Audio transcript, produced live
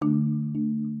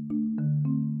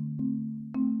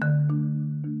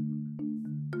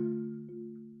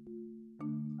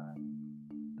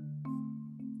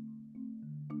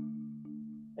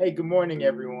Hey, good morning,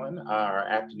 everyone, or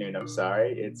afternoon, I'm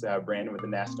sorry. It's Brandon with the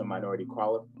National Minority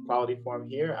Quality Forum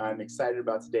here. I'm excited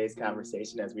about today's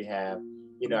conversation as we have,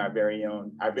 our very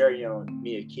own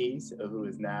Mia Keys, who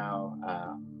is now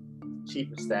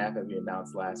Chief of Staff, as we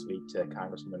announced last week, to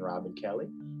Congresswoman Robin Kelly.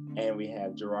 And we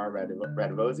have Gerard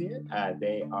Radivosian.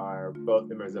 They are both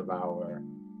members of our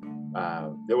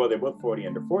they're both 40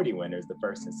 under 40 winners, the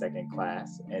first and second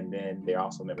class, and then they're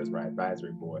also members of our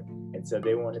advisory board. And so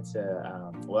they wanted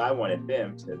to, I wanted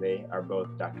them to, they are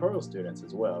both doctoral students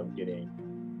as well, getting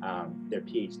their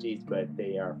PhDs, but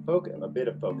they are a bit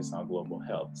of focus on global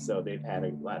health. So they've had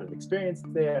a lot of experience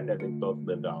there, and they've both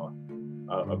lived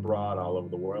abroad all over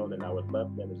the world, and I would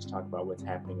love them to just talk about what's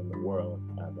happening in the world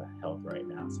of health right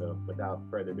now. So without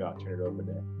further ado, I'll turn it over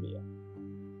to Mia.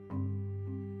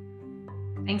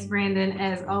 Thanks, Brandon.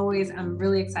 As always, I'm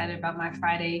really excited about my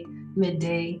Friday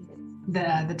midday,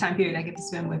 the time period I get to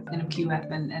spend with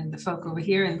NMQF and the folk over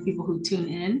here and the people who tune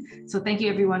in. So thank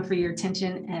you everyone for your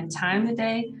attention and time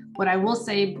today. What I will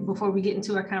say before we get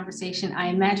into our conversation, I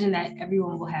imagine that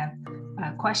everyone will have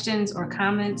questions or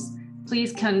comments.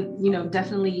 Please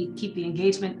definitely keep the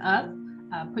engagement up.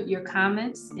 Put your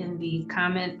comments in the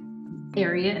comment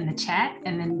area in the chat,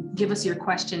 and then give us your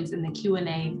questions in the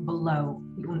Q&A below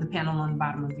on the panel on the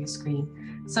bottom of your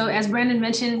screen. So as Brandon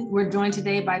mentioned, we're joined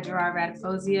today by Gerard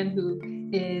Radivosian, who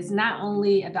is not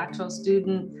only a doctoral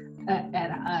student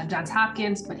at Johns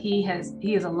Hopkins, but he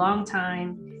is a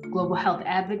longtime global health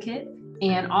advocate,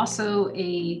 and also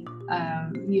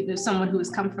there's someone who has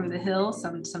come from the Hill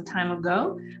some time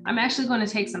ago. I'm actually going to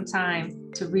take some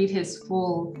time to read his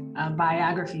full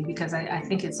biography, because I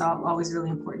think it's always really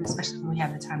important, especially when we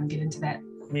have the time to get into that.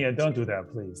 Mia, don't do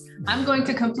that, please. I'm going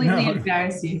to completely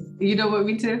embarrass you. You don't want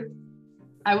me to?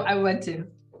 I want to,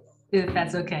 if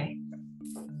that's okay.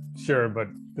 Sure, but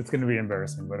it's going to be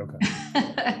embarrassing, but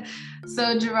okay.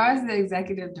 So Gerard's the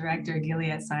executive director of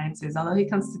Gilead Sciences, although he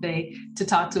comes today to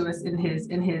talk to us in his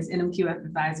NMQF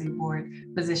advisory board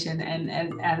position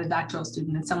and as a doctoral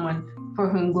student, and someone for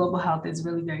whom global health is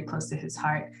really very close to his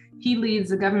heart. He leads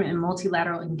the government and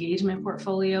multilateral engagement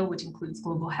portfolio, which includes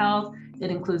global health. It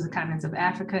includes the continents of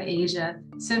Africa, Asia,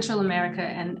 Central America,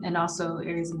 and also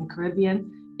areas in the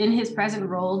Caribbean. In his present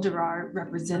role, Gerard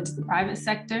represents the private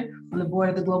sector on the board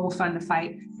of the Global Fund to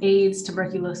fight AIDS,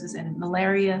 tuberculosis, and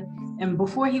malaria. And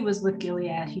before he was with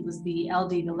Gilead, he was the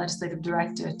LD, the legislative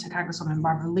director to Congresswoman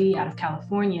Barbara Lee out of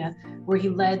California, where he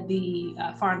led the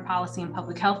foreign policy and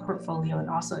public health portfolio and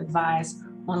also advised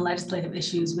on legislative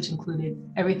issues, which included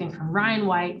everything from Ryan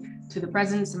White to the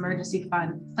President's Emergency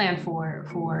Fund Plan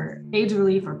for AIDS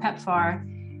relief, or PEPFAR,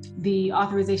 the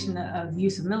authorization of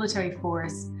use of military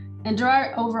force. And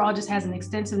Gerard overall just has an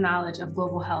extensive knowledge of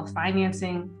global health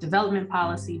financing, development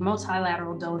policy,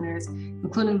 multilateral donors,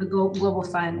 including the Global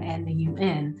Fund and the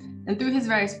UN. And through his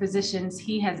various positions,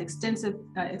 he has extensive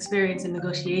experience in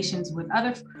negotiations with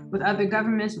other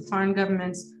governments, with foreign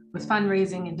governments, with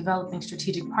fundraising and developing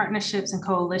strategic partnerships and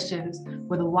coalitions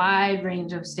with a wide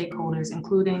range of stakeholders,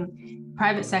 including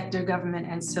private sector, government,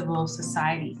 and civil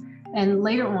society. And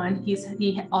later on,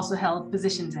 he also held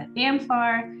positions at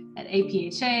AMFAR, at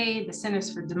APHA, the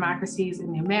Centers for Democracies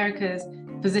in the Americas,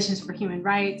 Physicians for Human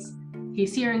Rights.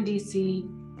 He's here in DC.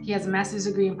 He has a master's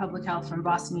degree in public health from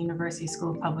Boston University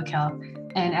School of Public Health.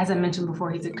 And as I mentioned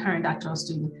before, he's a current doctoral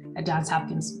student at Johns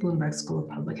Hopkins Bloomberg School of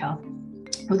Public Health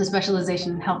with a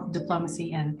specialization in health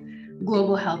diplomacy and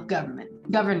global health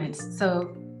governance.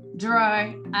 So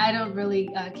Gerard, I don't really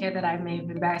care that I may have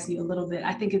embarrassed you a little bit.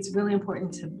 I think it's really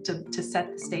important to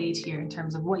set the stage here in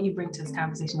terms of what you bring to this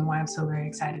conversation and why I'm so very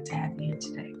excited to have you here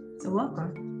today. So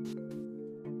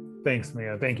welcome. Thanks,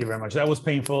 Mia. Thank you very much. That was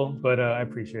painful, but I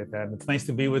appreciate that. It's nice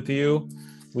to be with you.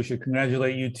 We should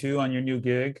congratulate you too on your new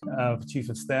gig of Chief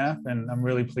of Staff, and I'm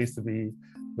really pleased to be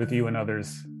with you and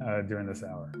others during this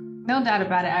hour. No doubt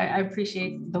about it. I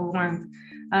appreciate the warmth.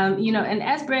 And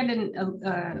as Brandon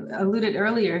alluded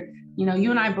earlier,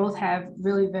 you and I both have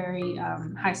really very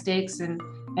high stakes and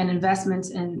investments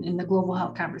in the global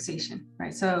health conversation,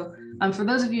 right? So for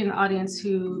those of you in the audience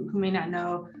who may not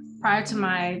know, prior to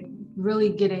my really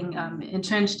getting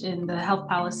entrenched in the health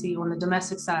policy on the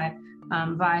domestic side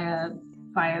via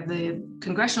the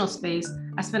congressional space,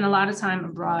 I spent a lot of time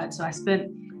abroad. So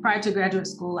prior to graduate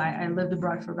school, I lived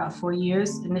abroad for about 4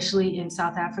 years, initially in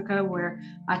South Africa, where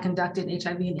I conducted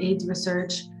HIV and AIDS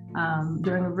research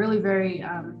during a really very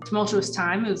tumultuous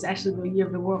time. It was actually the year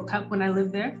of the World Cup when I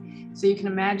lived there. So you can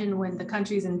imagine when the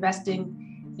country's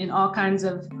investing in all kinds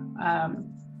of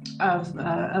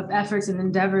efforts and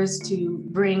endeavors to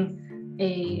bring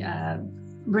a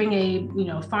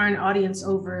foreign audience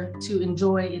over to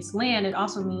enjoy its land. It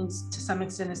also means, to some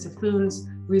extent, as Safoon's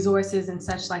resources and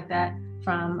such like that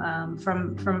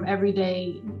from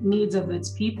everyday needs of its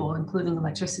people, including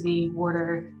electricity, water,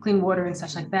 clean water, and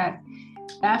such like that.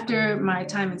 After my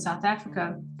time in South Africa,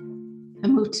 I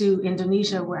moved to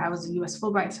Indonesia, where I was a U.S.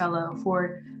 Fulbright Fellow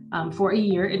for a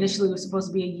year. Initially, it was supposed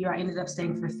to be a year. I ended up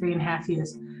staying for 3.5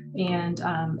 years, and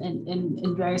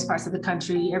in various parts of the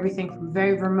country, everything from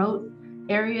very remote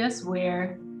areas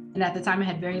where, and at the time I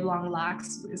had very long locks,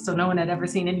 so no one had ever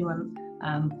seen anyone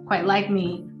quite like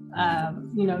me,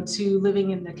 to living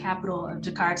in the capital of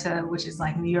Jakarta, which is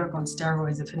like New York on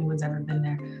steroids, if anyone's ever been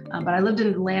there. But I lived in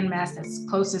the landmass that's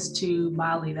closest to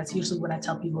Bali. That's usually what I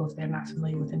tell people if they're not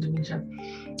familiar with Indonesia.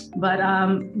 But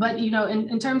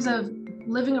in terms of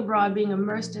living abroad, being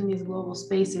immersed in these global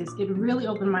spaces, it really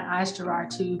opened my eyes, Gerard,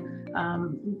 to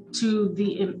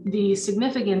the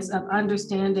significance of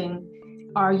understanding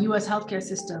our U.S. healthcare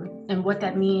system and what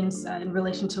that means in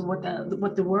relation to what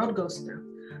the world goes through.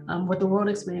 What the world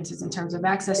experiences in terms of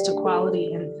access to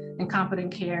quality and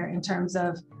competent care, in terms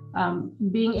of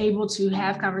being able to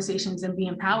have conversations and be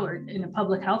empowered in a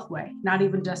public health way, not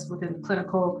even just within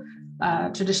clinical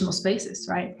traditional spaces,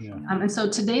 right? Yeah. And so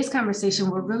today's conversation,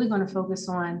 we're really going to focus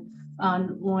on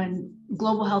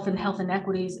global health and health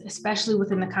inequities, especially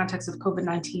within the context of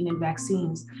COVID-19 and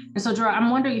vaccines. And so, Gerard, I'm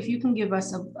wondering if you can give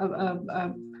us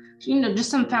just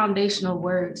some foundational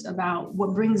words about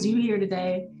what brings you here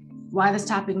today, why this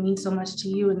topic means so much to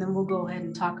you, and then we'll go ahead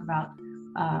and talk about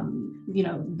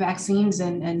vaccines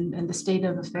and the state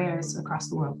of affairs across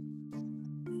the world.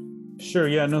 Sure.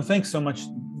 Yeah. No, thanks so much,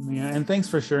 Mia, and thanks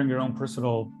for sharing your own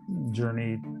personal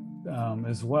journey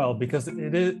as well, because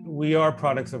we are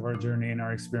products of our journey and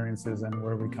our experiences and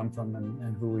where we come from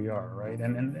and who we are, right?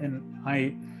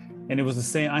 And it was the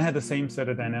same. I had the same set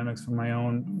of dynamics from my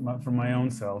own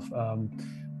self.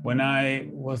 When I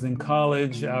was in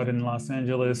college out in Los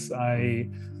Angeles, I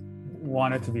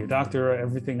wanted to be a doctor.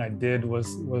 Everything I did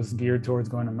was geared towards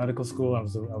going to medical school. I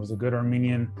was a good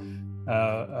Armenian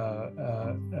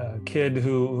kid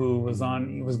who was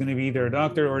going to be either a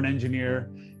doctor or an engineer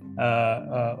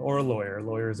or a lawyer.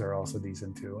 Lawyers are also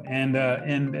decent too.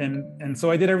 And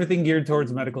so I did everything geared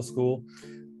towards medical school.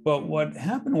 But what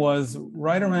happened was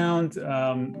right around,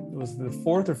 it was the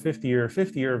fifth year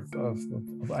of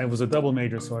I was a double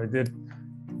major, so I did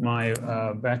my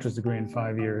bachelor's degree in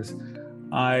 5 years.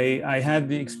 I had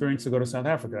the experience to go to South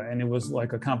Africa, and it was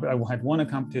like I had won a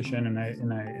competition, and I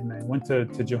went to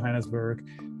Johannesburg.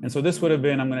 And so this would have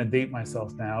been, I'm going to date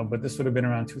myself now, but this would have been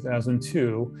around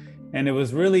 2002. And it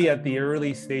was really at the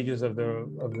early stages of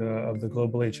the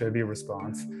global HIV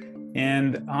response.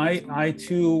 And I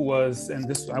too was,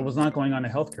 I was not going on a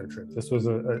healthcare trip. This was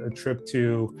a trip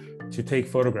to take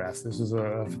photographs. This was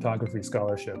a photography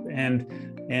scholarship.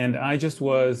 And I just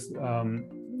was,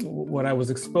 what I was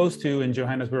exposed to in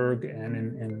Johannesburg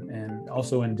and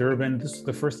also in Durban. This was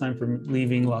the first time for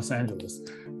leaving Los Angeles,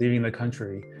 leaving the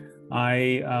country.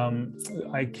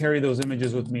 I carry those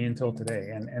images with me until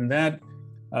today. And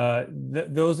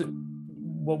those,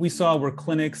 what we saw were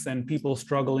clinics and people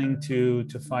struggling to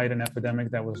fight an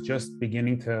epidemic that was just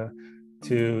beginning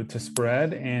to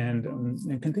spread, and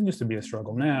it continues to be a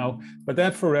struggle now. But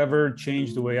that forever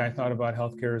changed the way I thought about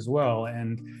healthcare as well.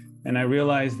 And I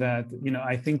realized that,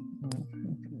 I think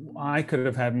I could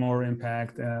have had more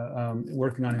impact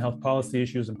working on health policy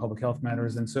issues and public health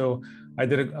matters. And so I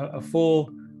did a full,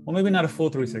 well, maybe not a full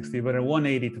 360, but a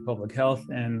 180 to public health.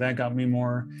 And that got me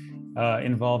more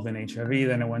involved in HIV.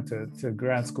 Then I went to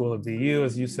grad school at BU,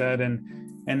 as you said,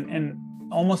 and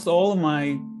almost all of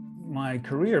my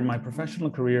career, my professional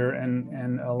career,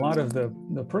 and a lot of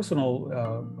the personal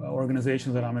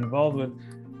organizations that I'm involved with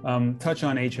touch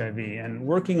on HIV. And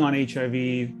working on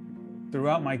HIV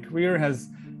throughout my career has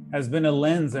been a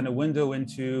lens and a window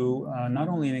into not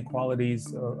only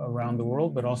inequalities around the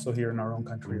world, but also here in our own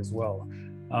country as well.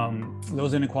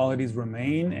 Those inequalities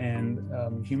remain, and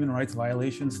human rights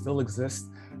violations still exist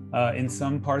in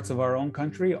some parts of our own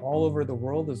country, all over the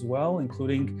world as well,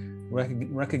 including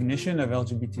recognition of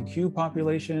LGBTQ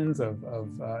populations, of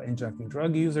injecting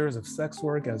drug users, of sex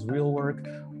work as real work.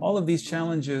 All of these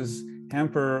challenges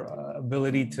hamper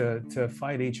ability to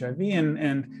fight HIV,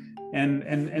 and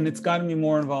it's gotten me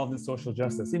more involved in social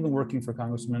justice. Even working for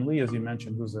Congressman Lee, as you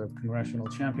mentioned, who's a congressional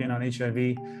champion on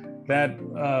HIV, that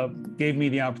gave me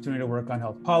the opportunity to work on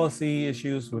health policy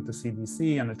issues with the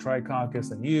CDC and the Tri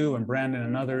Caucus and you and Brandon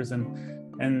and others,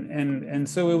 and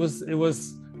so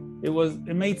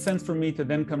it made sense for me to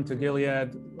then come to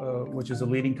Gilead, which is a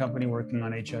leading company working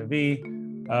on HIV.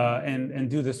 and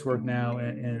do this work now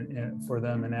for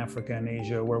them in Africa and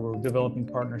Asia, where we're developing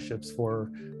partnerships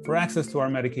for access to our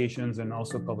medications and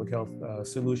also public health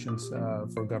solutions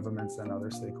for governments and other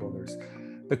stakeholders.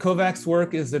 The COVAX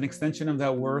work is an extension of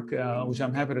that work, which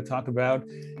I'm happy to talk about.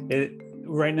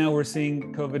 Right now, we're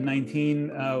seeing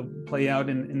COVID-19 play out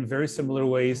in very similar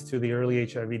ways to the early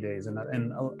HIV days. And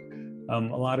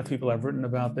a lot of people have written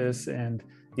about this, and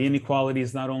the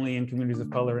inequalities, not only in communities of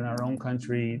color in our own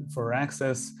country for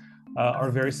access, are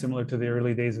very similar to the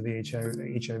early days of the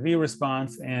HIV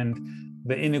response. And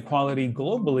the inequality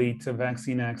globally to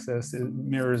vaccine access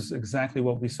mirrors exactly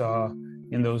what we saw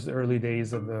in those early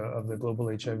days of the global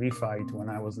HIV fight when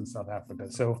I was in South Africa.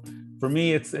 So for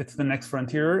me, it's the next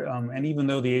frontier. And even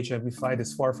though the HIV fight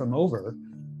is far from over,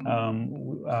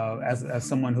 as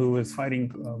someone who is fighting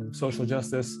social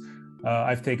justice,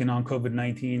 I've taken on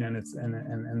COVID-19,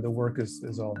 and the work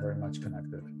is all very much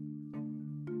connected.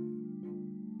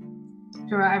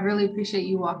 Sure, I really appreciate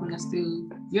you walking us through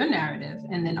your narrative,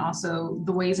 and then also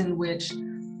the ways in which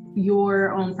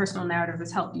your own personal narrative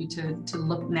has helped you to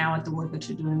look now at the work that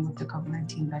you're doing with the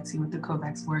COVID-19 vaccine, with the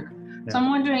COVAX work. Yeah. So I'm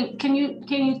wondering, can you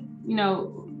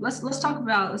let's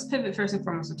pivot first and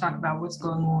foremost to talk about what's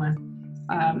going on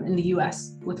in the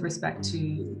U.S. with respect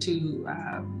to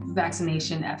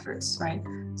vaccination efforts, right?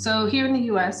 So here in the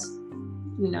U.S.,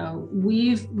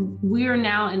 we are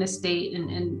now in a state,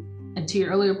 and to your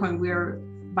earlier point, we're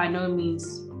by no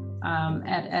means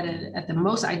at the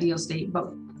most ideal state,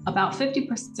 but about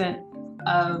 50%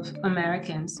 of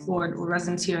Americans or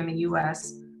residents here in the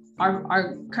U.S.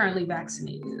 are currently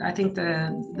vaccinated. I think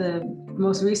the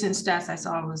most recent stats I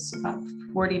saw was about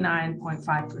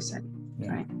 49.5%.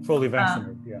 Yeah. Right? Fully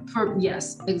vaccinated, yeah.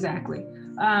 Yes, exactly.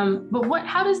 But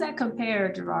how does that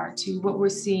compare, Gerard, to what we're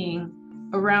seeing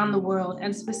around the world,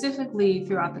 and specifically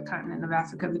throughout the continent of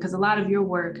Africa? Because a lot of your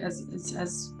work, as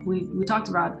we talked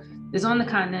about, is on the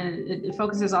continent. It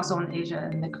focuses also on Asia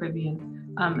and the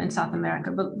Caribbean and South America.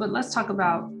 But let's talk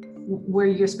about where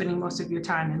you're spending most of your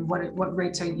time and what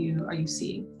rates are you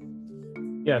seeing?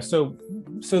 Yeah, so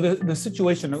the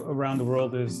situation around the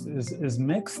world is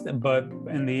mixed, and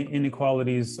the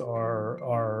inequalities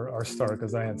are stark,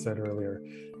 as I had said earlier.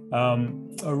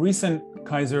 A recent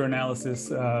Kaiser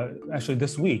analysis, actually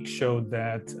this week, showed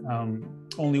that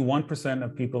only 1%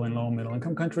 of people in low and middle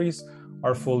income countries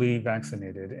are fully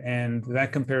vaccinated, and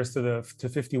that compares to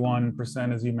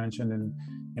 51%, as you mentioned,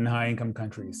 in high income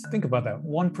countries. Think about that,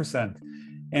 1%,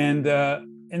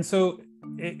 and so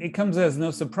it comes as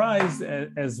no surprise,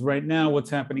 as right now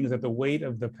what's happening is that the weight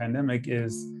of the pandemic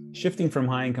is shifting from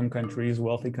high-income countries,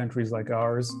 wealthy countries like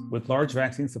ours with large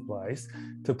vaccine supplies,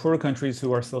 to poor countries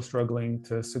who are still struggling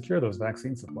to secure those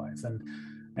vaccine supplies.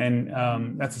 And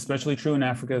that's especially true in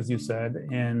Africa, as you said.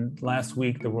 And last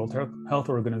week, the World Health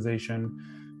Organization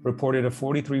reported a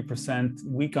 43%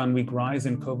 week-on-week rise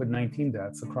in COVID-19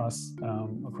 deaths across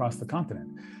the continent.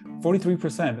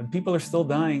 43%, and people are still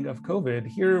dying of COVID.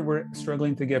 Here, we're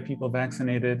struggling to get people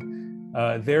vaccinated.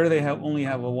 There, they only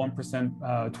have a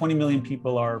 1%. 20 million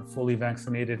people are fully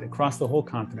vaccinated across the whole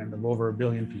continent of over 1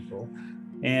 billion people,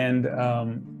 and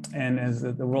as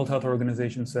the World Health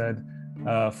Organization said,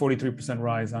 43%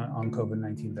 rise on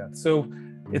COVID-19 deaths. So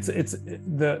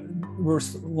we're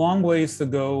long ways to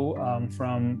go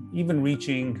from even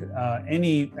reaching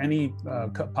any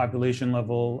population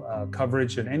level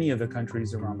coverage in any of the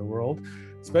countries around the world,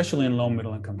 especially in low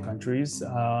middle income countries.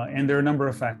 And there are a number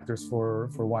of factors for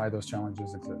why those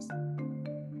challenges exist.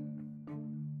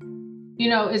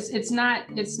 It's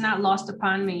not lost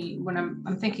upon me when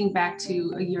I'm thinking back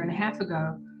to a year and a half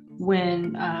ago,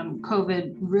 when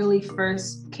COVID really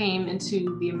first came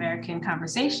into the American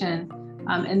conversation,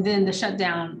 and then the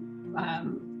shutdown,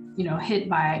 hit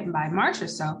by March or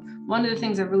so. One of the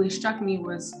things that really struck me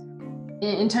was,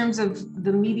 in terms of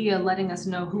the media letting us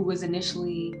know who was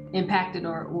initially impacted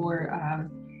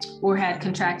or had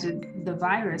contracted the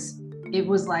virus, it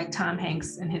was like Tom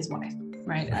Hanks and his wife,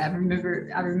 right? I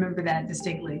remember that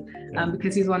distinctly,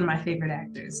 because he's one of my favorite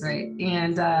actors, right?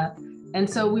 And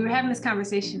so we were having this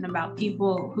conversation about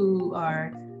people who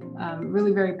are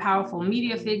really very powerful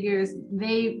media figures.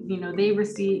 They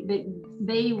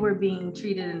were being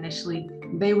treated initially.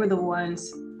 They were the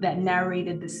ones that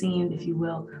narrated the scene, if you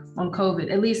will, on COVID,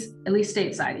 at least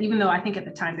stateside, even though I think at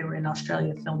the time they were in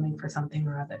Australia filming for something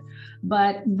or other.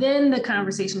 But then the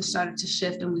conversation started to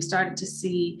shift, and we started to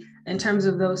see, in terms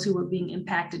of those who were being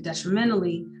impacted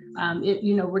detrimentally,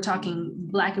 we're talking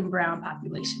Black and Brown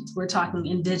populations. We're talking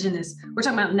Indigenous. We're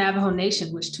talking about Navajo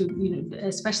Nation, which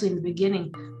especially in the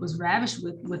beginning, was ravished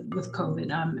with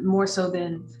COVID, more so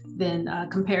than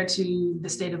compared to the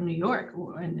state of New York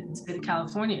and the state of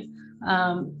California,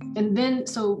 And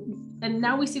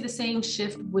now we see the same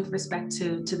shift with respect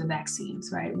to the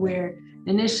vaccines, right? Where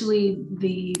initially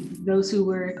those who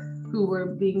were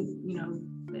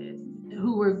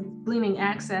gleaning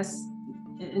access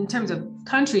in terms of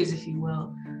countries, if you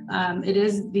will, it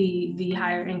is the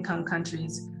higher income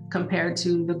countries compared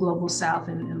to the global South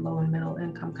and low and middle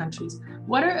income countries.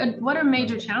 What are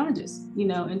major challenges,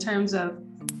 in terms of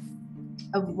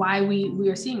why we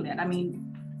are seeing that? I mean,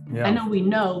 yeah. I know we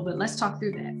know, but let's talk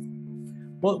through that.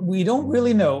 Well, we don't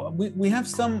really know. We have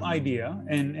some idea,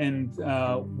 and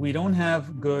we don't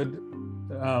have good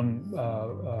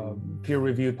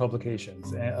peer-reviewed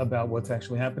publications about what's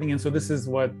actually happening. And so this is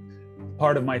what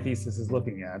part of my thesis is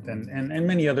looking at, and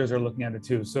many others are looking at it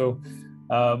too. So,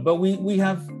 but we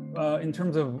have, in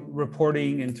terms of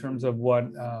reporting, in terms of what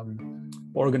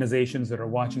organizations that are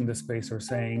watching this space are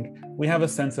saying, we have a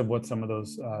sense of what some of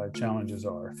those challenges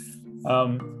are.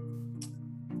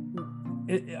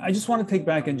 I just want to take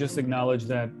back and just acknowledge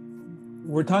that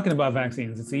we're talking about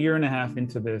vaccines. It's a year and a half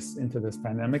into this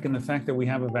pandemic, and the fact that we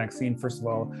have a vaccine, first of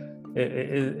all,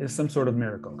 is some sort of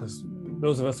miracle, because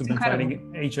those of us who've been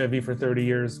fighting HIV for 30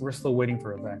 years, we're still waiting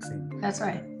for a vaccine. That's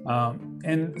right.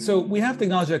 And so we have to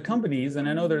acknowledge that companies, and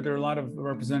I know there are a lot of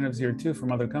representatives here too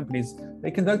from other companies,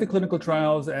 they conducted clinical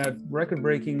trials at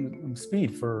record-breaking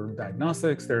speed for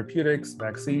diagnostics, therapeutics,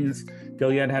 vaccines.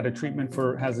 Gilead has a treatment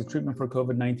for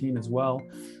COVID-19 as well.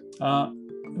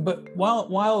 But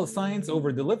while science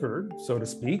over-delivered, so to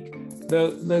speak,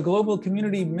 the global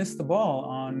community missed the ball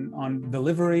on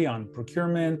delivery, on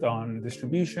procurement, on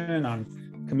distribution, on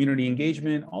community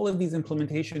engagement, all of these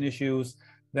implementation issues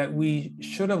that we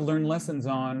should have learned lessons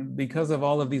on because of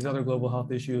all of these other global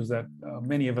health issues that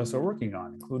many of us are working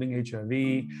on, including HIV,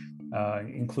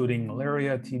 including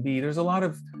malaria, TB. There's a lot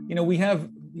of, we have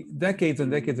decades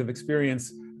and decades of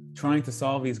experience trying to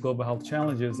solve these global health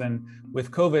challenges. And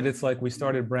with COVID, it's like we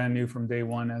started brand new from day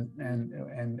one,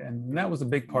 and that was a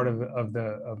big part of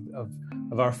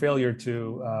our failure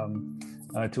to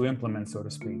implement, so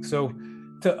to speak. So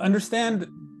to understand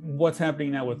what's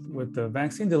happening now with the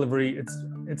vaccine delivery,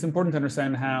 it's important to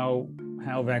understand how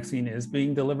vaccine is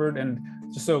being delivered. And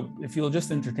just so, if you'll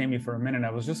just entertain me for a minute,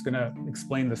 I was just going to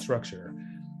explain the structure.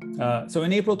 So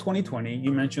in April 2020,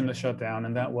 you mentioned the shutdown,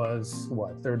 and that was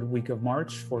fourth week of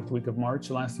March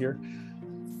last year.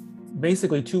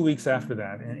 Basically 2 weeks after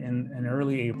that, in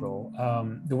early April,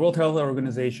 the World Health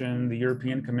Organization, the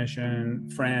European Commission,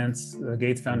 France, the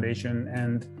Gates Foundation,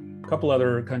 and a couple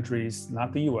other countries,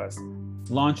 not the US,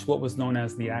 launched what was known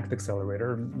as the ACT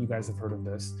Accelerator. You guys have heard of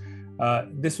this.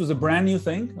 This was a brand new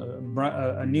thing,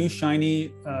 a new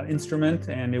shiny instrument,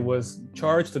 and it was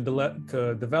charged to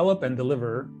develop and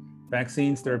deliver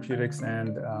vaccines, therapeutics,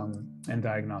 and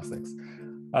diagnostics.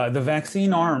 The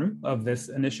vaccine arm of this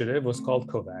initiative was called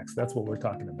COVAX. That's what we're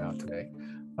talking about today.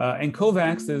 And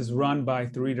COVAX is run by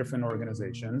 3 different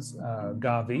organizations: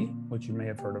 Gavi, which you may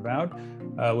have heard about,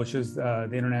 which is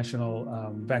the International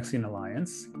Vaccine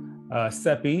Alliance,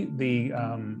 CEPI, the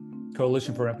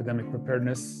Coalition for Epidemic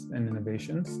Preparedness and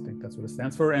Innovations, I think that's what it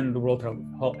stands for, and the World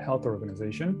Health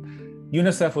Organization.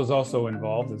 UNICEF was also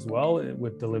involved as well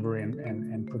with delivery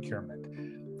and procurement.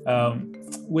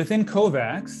 Within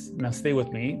COVAX, now stay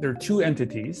with me, there are 2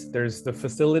 entities. There's the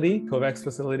facility, COVAX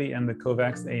facility, and the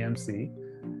COVAX AMC.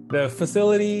 The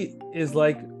facility is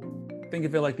think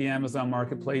of it like the Amazon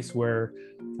marketplace, where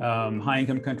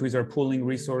high-income countries are pooling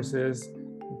resources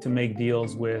to make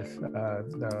deals with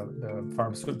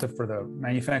for the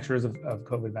manufacturers of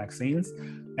COVID vaccines.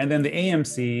 And then the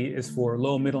AMC is for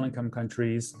low middle income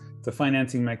countries. It's a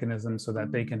financing mechanism so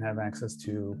that they can have access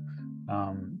to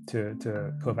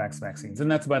COVAX vaccines.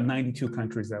 And that's about 92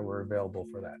 countries that were available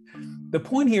for that. The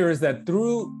point here is that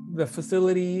through the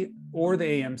facility or the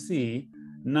AMC,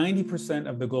 90%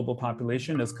 of the global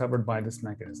population is covered by this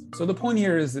mechanism. So the point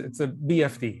here is it's a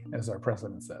BFD, as our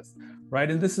president says, right?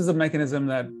 And this is a mechanism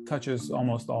that touches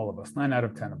almost all of us, 9 out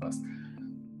of 10 of us.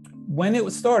 When it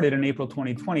was started in April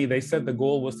 2020, they said the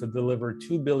goal was to deliver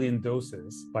 2 billion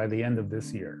doses by the end of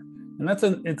this year. And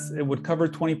it would cover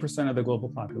 20% of the global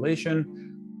population.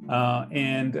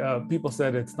 And people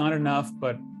said it's not enough,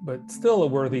 but still a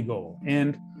worthy goal.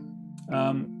 And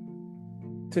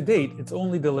to date, it's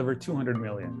only delivered 200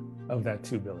 million of that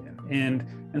 2 billion. And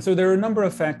so there are a number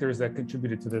of factors that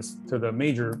contributed to the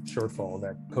major shortfall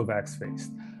that COVAX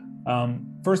faced.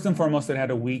 First and foremost, it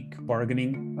had a weak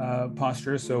bargaining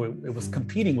posture. So it was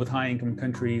competing with high-income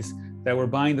countries that were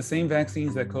buying the same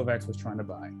vaccines that COVAX was trying to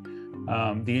buy.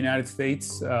 The United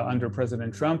States, under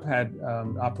President Trump, had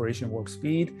Operation Warp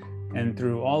Speed. And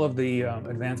through all of the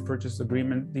advanced purchase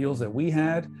agreement deals that we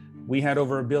had, we had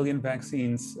over 1 billion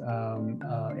vaccines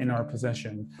in our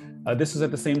possession. This was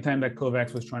at the same time that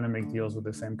COVAX was trying to make deals with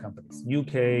the same companies.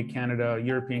 UK, Canada,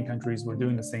 European countries were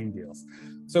doing the same deals.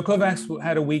 So COVAX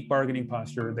had a weak bargaining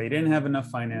posture. They didn't have enough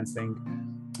financing.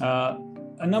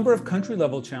 A number of country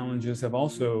level challenges have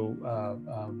also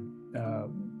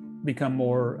become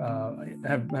more,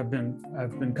 have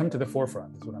come to the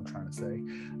forefront, is what I'm trying to say.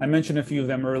 I mentioned a few of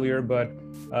them earlier, but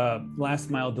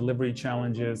last mile delivery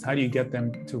challenges, how do you get them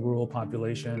to rural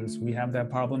populations? We have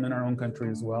that problem in our own country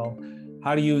as well.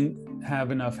 How do you have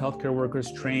enough healthcare workers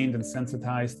trained and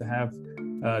sensitized to have,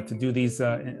 to do these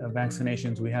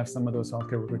vaccinations? We have some of those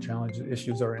healthcare worker challenge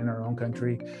issues are in our own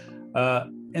country.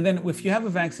 And then if you have a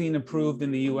vaccine approved in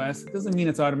the US, it doesn't mean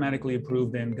it's automatically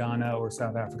approved in Ghana or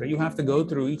South Africa. You have to go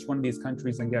through each one of these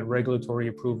countries and get regulatory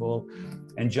approval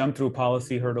and jump through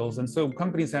policy hurdles. And so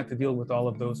companies have to deal with all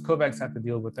of those. COVAX had to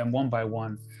deal with them one by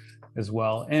one as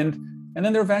well. And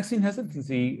then there are vaccine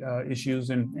hesitancy issues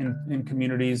in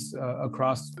communities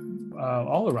across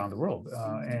all around the world.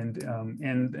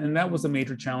 And that was a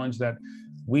major challenge that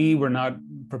we were not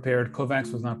prepared,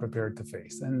 COVAX was not prepared to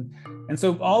face. And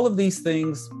so all of these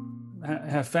things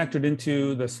have factored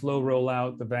into the slow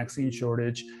rollout, the vaccine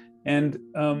shortage. And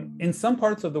in some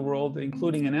parts of the world,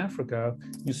 including in Africa,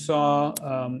 you saw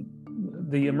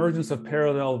the emergence of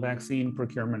parallel vaccine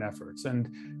procurement efforts. And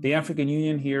the African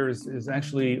Union here is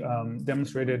actually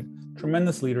demonstrated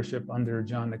tremendous leadership under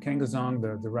John Nkengazong,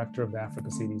 the director of the Africa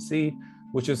CDC,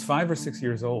 which is 5 or 6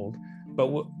 years old. But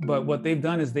what they've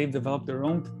done is they've developed their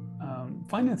own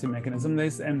financing mechanism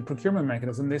and procurement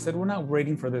mechanism. They said, we're not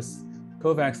waiting for this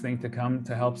COVAX thing to come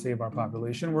to help save our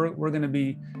population. We're going to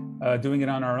be doing it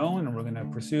on our own, and we're going to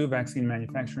pursue vaccine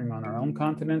manufacturing on our own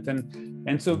continent.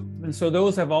 And so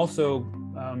those have also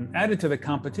added to the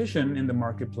competition in the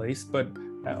marketplace, but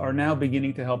are now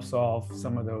beginning to help solve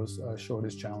some of those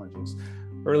shortage challenges.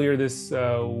 Earlier this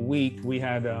week, we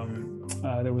had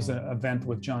there was an event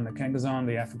with John Nkengazong,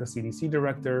 the Africa CDC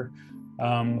director,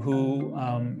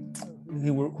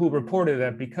 who reported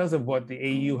that because of what the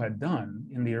AU had done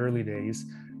in the early days,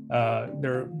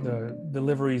 the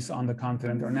deliveries on the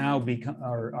continent are now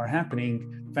are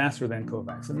happening faster than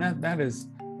COVAX, and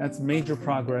that's major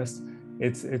progress.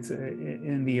 It's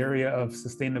in the area of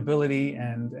sustainability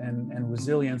and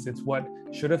resilience. It's what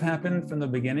should have happened from the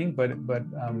beginning, but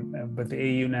the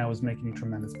AU now is making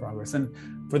tremendous progress. And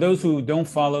for those who don't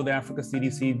follow the Africa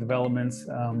CDC developments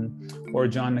or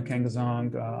John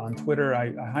Nkengazong on Twitter,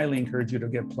 I highly encourage you to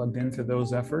get plugged into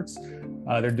those efforts.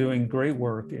 They're doing great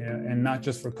work, and not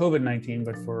just for COVID-19,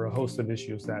 but for a host of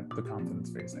issues that the continent's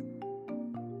facing.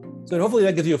 So hopefully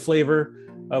that gives you a flavor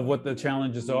of what the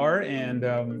challenges are, and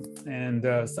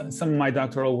some of my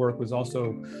doctoral work was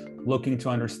also looking to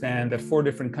understand that for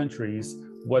different countries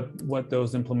what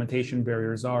those implementation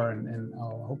barriers are, and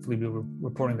I'll hopefully be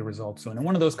reporting the results soon. And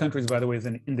one of those countries, by the way, is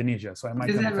in Indonesia. So I might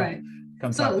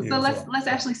come talk to you. So let's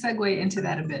actually segue into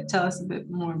that a bit. Tell us a bit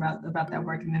more about that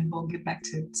work, and then we'll get back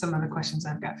to some other questions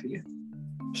I've got for you.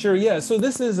 Sure. Yeah. So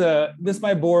this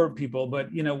might bore people,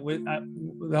 but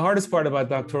the hardest part about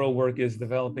doctoral work is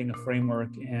developing a framework,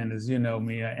 and as you know,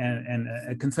 Mia, and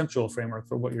a conceptual framework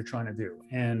for what you're trying to do.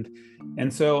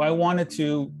 And so I wanted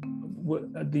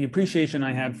the appreciation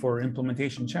I had for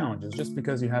implementation challenges. Just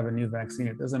because you have a new vaccine,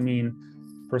 it doesn't mean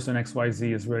person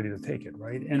XYZ is ready to take it,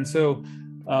 right? And so,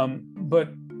 but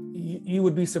you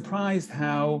would be surprised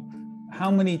how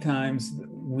many times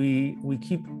we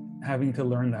keep having to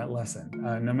learn that lesson,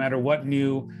 no matter what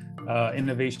new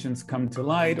innovations come to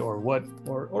light,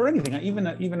 or anything,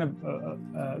 even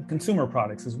consumer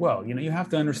products as well. You have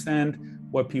to understand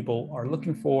what people are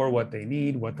looking for, what they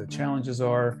need, what the challenges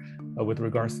are with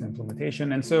regards to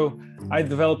implementation. And so I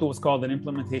developed what's called an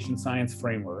implementation science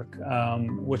framework,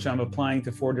 which I'm applying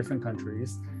to 4 different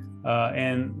countries,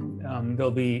 and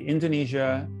there'll be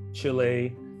Indonesia,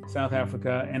 Chile, South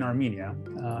Africa, and Armenia.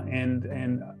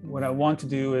 And what I want to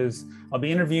do is I'll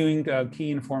be interviewing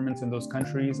key informants in those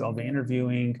countries. I'll be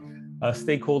interviewing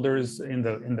stakeholders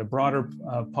in the broader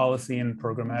policy and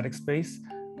programmatic space,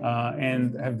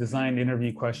 and have designed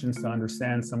interview questions to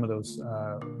understand some of those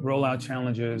rollout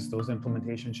challenges, those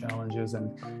implementation challenges,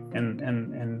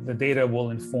 and the data will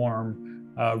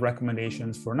inform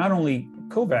recommendations for not only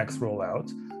COVAX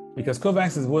rollout, because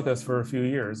COVAX is with us for a few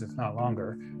years, if not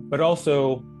longer, but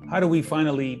also how do we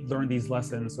finally learn these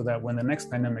lessons so that when the next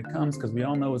pandemic comes, because we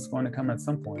all know it's going to come at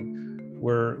some point,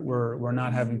 we're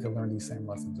not having to learn these same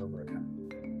lessons over again.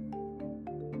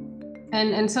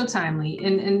 And so timely,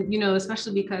 and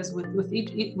especially because with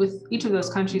each of those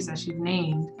countries that you've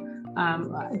named,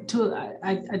 I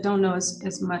don't know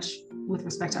as much with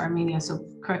respect to Armenia, so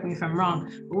correct me if I'm wrong,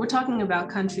 but we're talking about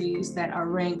countries that are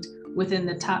ranked within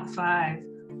the top 5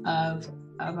 of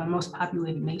our most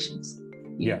populated nations.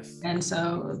 Yes. And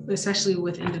so, especially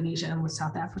with Indonesia and with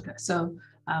South Africa. So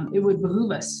it would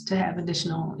behoove us to have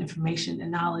additional information and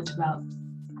knowledge about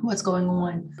what's going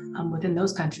on within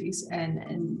those countries,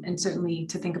 and certainly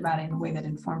to think about it in a way that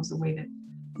informs the way that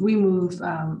we move,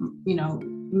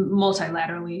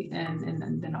 multilaterally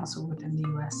and then also within the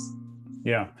U.S.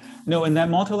 Yeah, no, and that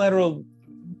multilateral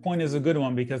point is a good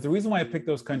one, because the reason why I picked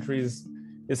those countries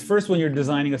is, first, when you're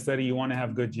designing a study, you want to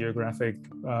have good geographic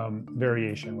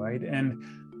variation, right?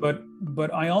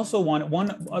 But I also want,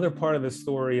 one other part of the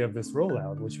story of this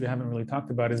rollout, which we haven't really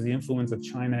talked about, is the influence of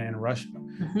China and Russia.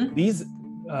 Mm-hmm. These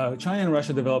China and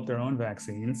Russia developed their own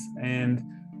vaccines, and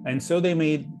so they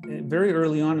made, very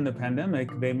early on in the pandemic,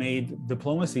 they made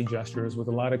diplomacy gestures with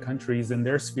a lot of countries in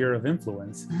their sphere of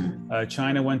influence. Mm-hmm.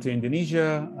 China went to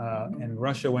Indonesia, and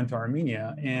Russia went to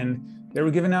Armenia, and they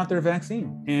were giving out their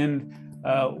vaccine. And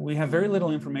we have very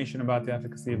little information about the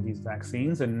efficacy of these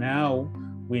vaccines, and now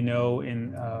we know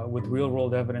with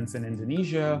real-world evidence in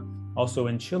Indonesia, also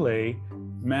in Chile,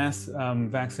 mass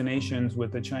vaccinations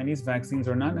with the Chinese vaccines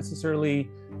are not necessarily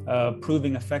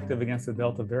proving effective against the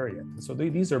Delta variant. So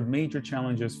these are major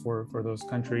challenges for those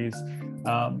countries.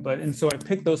 So I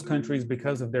picked those countries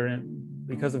because of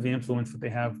the influence that they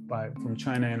have from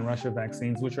China and Russia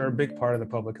vaccines, which are a big part of the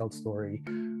public health story,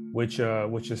 which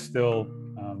is still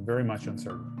very much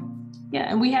uncertain. Yeah,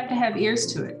 and we have to have ears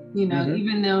to it, Mm-hmm.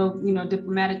 even though,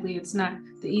 diplomatically, it's not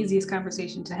the easiest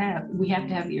conversation to have. We have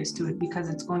to have ears to it, because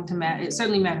it's going to matter. It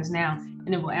certainly matters now,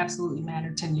 and it will absolutely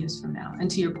matter 10 years from now.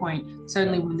 And to your point,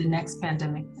 certainly when the next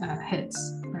pandemic hits,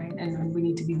 right? And we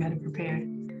need to be better prepared.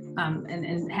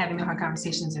 And having the hard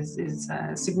conversations is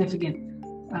a significant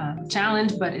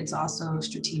challenge, but it's also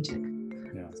strategic.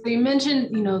 Yeah. So you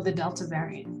mentioned, the Delta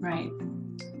variant, right?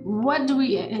 What do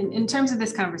we, in terms of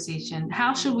this conversation,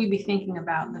 how should we be thinking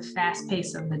about the fast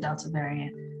pace of the Delta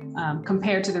variant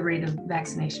compared to the rate of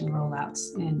vaccination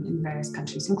rollouts in various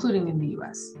countries, including in the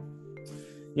US?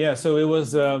 Yeah, so it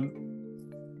was our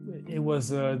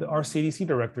CDC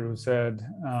director who said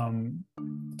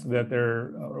that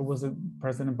or was it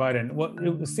President Biden? Well,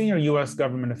 a senior US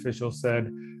government official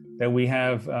said that we're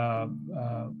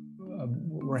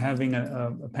having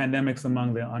a pandemics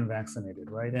among the unvaccinated,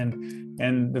 right?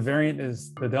 And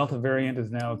the Delta variant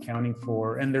is now accounting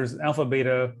for, and there's Alpha,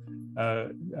 Beta,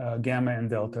 Gamma, and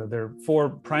Delta. There are 4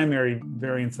 primary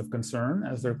variants of concern,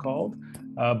 as they're called,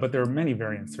 but there are many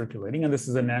variants circulating, and this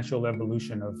is a natural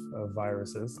evolution of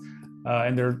viruses.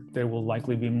 And there will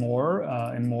likely be more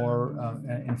and more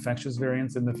infectious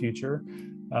variants in the future.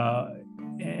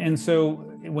 And so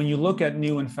when you look at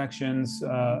new infections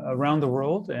around the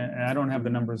world, and I don't have the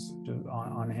numbers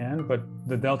on hand, but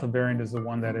the Delta variant is the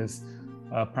one that is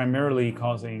primarily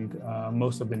causing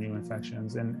most of the new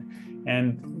infections, and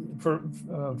for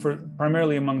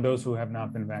primarily among those who have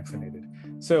not been vaccinated.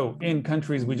 So in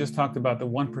countries, we just talked about the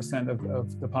 1%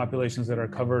 of the populations that are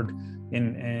covered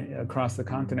across the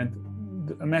continent.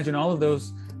 Imagine all of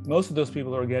those, most of those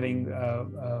people are getting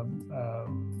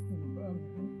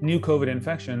new COVID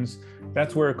infections.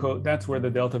 That's where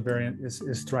the Delta variant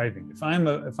is thriving. If I'm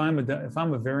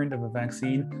a variant of a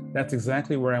vaccine, that's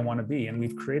exactly where I want to be. And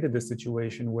we've created this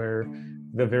situation where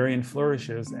the variant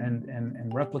flourishes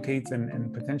and replicates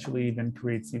and potentially even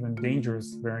creates even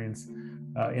dangerous variants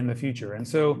in the future. And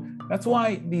so that's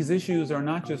why these issues are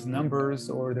not just numbers,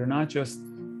 or they're not just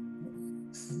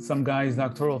some guy's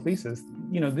doctoral thesis.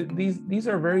 These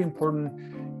are very important.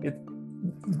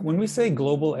 When we say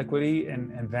global equity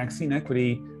and vaccine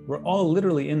equity, we're all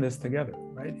literally in this together,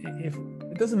 right? If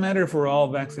it doesn't matter if we're all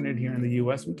vaccinated here in the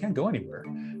U.S., we can't go anywhere,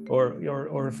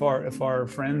 or if our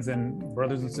friends and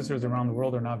brothers and sisters around the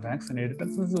world are not vaccinated, that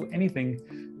doesn't do anything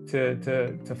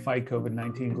to fight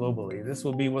COVID-19 globally. This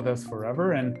will be with us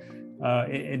forever, and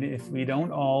if we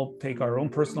don't all take our own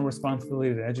personal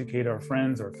responsibility to educate our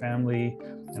friends or family,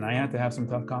 and I had to have some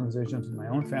tough conversations with my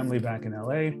own family back in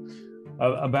LA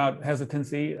about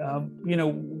hesitancy,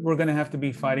 we're going to have to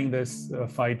be fighting this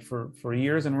fight for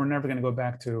years, and we're never going to go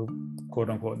back to quote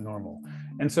unquote normal.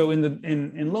 And so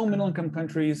in low middle income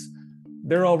countries,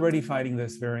 they're already fighting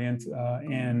this variant,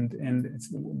 and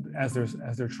it's, as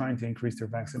they're trying to increase their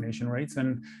vaccination rates,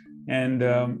 and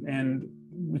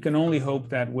we can only hope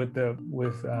that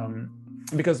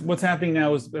because what's happening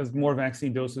now is, as more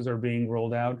vaccine doses are being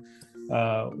rolled out,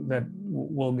 that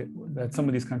some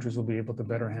of these countries will be able to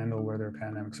better handle where their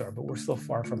pandemics are, but we're still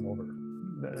far from over.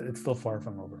 It's still far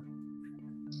from over.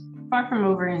 Far from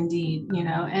over, indeed.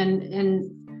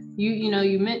 And you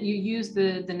use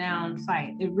the noun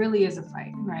fight. It really is a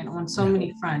fight, right, on so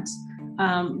many fronts.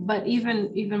 But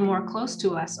even more close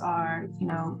to us are,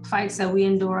 fights that we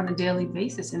endure on a daily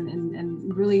basis,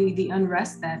 and really the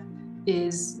unrest that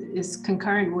is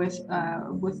concurrent with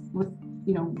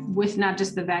not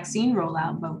just the vaccine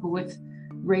rollout, but with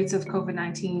rates of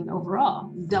COVID-19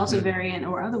 overall, Delta variant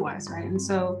or otherwise, right? And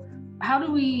so how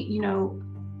do we,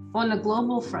 on the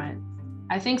global front,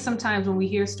 I think sometimes when we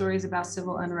hear stories about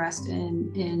civil unrest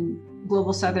in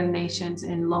global southern nations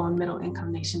and low and middle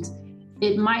income nations,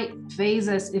 it might phase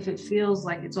us if it feels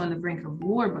like it's on the brink of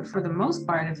war. But for the most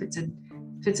part, if it's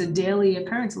a daily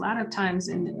occurrence, a lot of times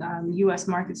in U.S.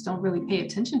 markets don't really pay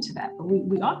attention to that, but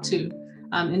we ought to,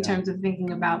 in terms of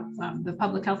thinking about the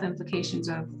public health implications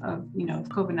of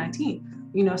COVID-19.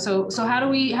 So how do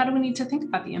we need to think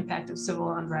about the impact of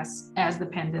civil unrest as the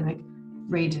pandemic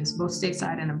rages, both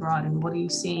stateside and abroad? And what are you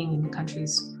seeing in the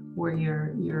countries where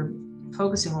you're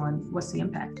focusing on? What's the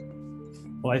impact?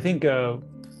 Well, I think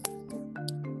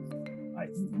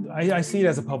I see it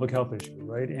as a public health issue,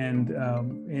 right? And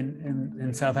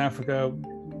in South Africa,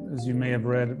 as you may have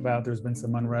read about, there's been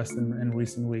some unrest in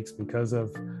recent weeks because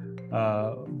of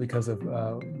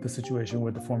the situation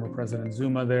with the former President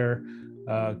Zuma there.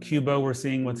 Cuba, we're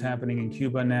seeing what's happening in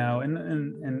Cuba now, and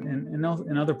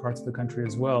in other parts of the country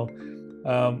as well.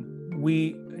 Of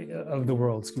the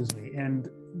world, excuse me. And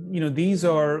these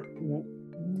are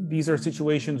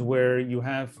situations where you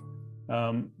have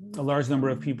a large number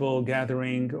of people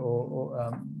gathering,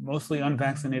 or mostly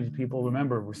unvaccinated people.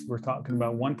 Remember, we're talking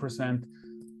about 1%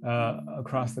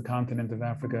 across the continent of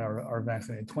Africa are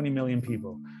vaccinated, 20 million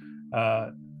people.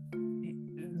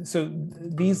 So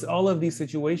all of these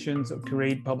situations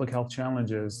create public health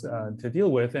challenges to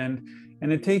deal with, and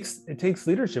it takes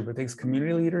leadership. It takes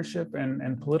community leadership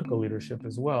and political leadership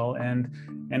as well. And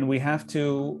we have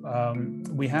to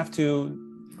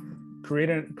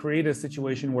create a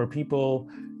situation where people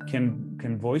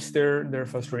can voice their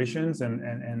frustrations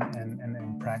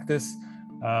and practice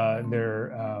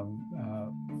their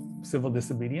civil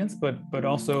disobedience, but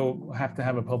also have to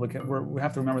have we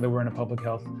have to remember that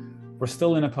we're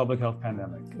still in a public health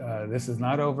pandemic. This is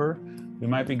not over. We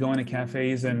might be going to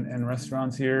cafes and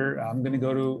restaurants here. I'm going to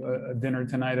go to a dinner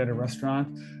tonight at a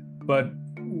restaurant, but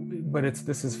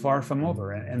this is far from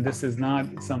over, and this is not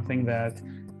something that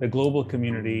the global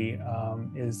community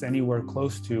is anywhere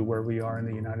close to where we are in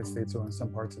the United States or in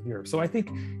some parts of Europe. So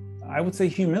I would say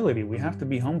humility. We have to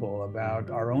be humble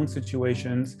about our own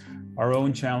situations, our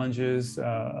own challenges,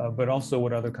 but also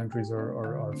what other countries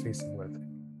are facing with.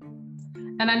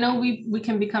 And I know we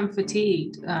can become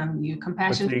fatigued,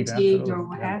 compassion fatigued or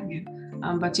what have you.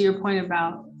 But to your point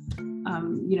about,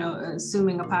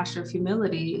 assuming a posture of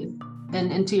humility,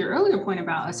 and to your earlier point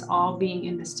about us all being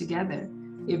in this together,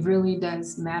 it really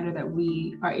does matter that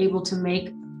we are able to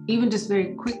make even just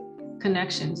very quick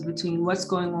connections between what's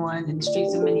going on in the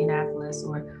streets of Minneapolis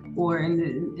or in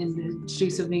the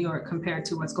streets of New York compared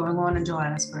to what's going on in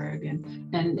Johannesburg and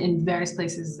in various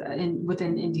places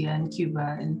within India and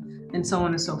Cuba and so on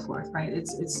and so forth, right? It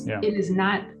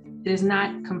is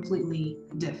not completely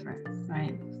different,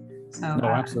 right? So no,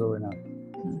 absolutely not.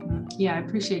 Yeah, I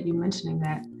appreciate you mentioning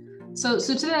that. So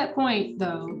to that point,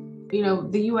 though,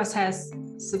 the U.S. has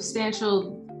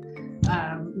substantial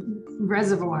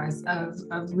reservoirs of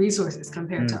resources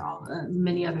compared to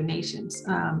many other nations.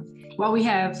 While we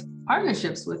have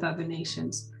partnerships with other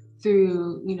nations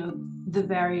through, the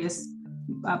various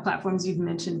platforms you've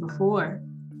mentioned before,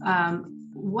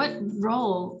 what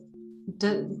role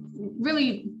to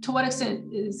what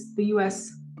extent is the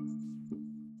U.S.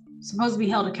 supposed to be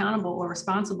held accountable or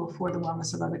responsible for the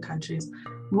wellness of other countries?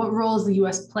 What role is the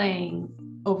U.S. playing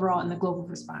overall in the global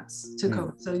response to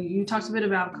COVID? So you talked a bit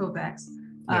about COVAX.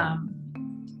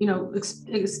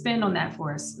 Expand on that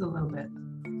for us a little bit.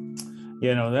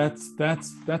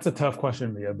 That's a tough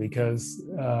question, Mia, because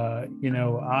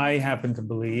I happen to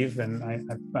believe, and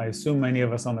I assume many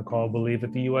of us on the call believe,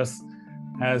 that the U.S.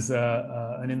 has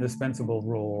an indispensable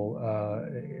role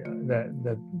that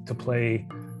to play,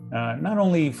 not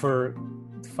only for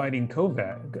fighting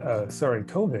COVID,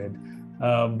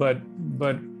 but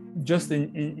just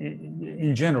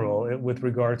in general with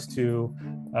regards to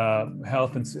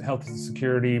health and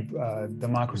security,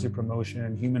 democracy promotion,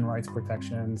 and human rights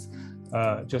protections,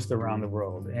 just around the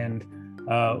world. And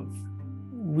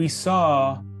we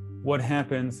saw what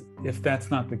happens if that's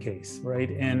not the case,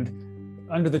 right? And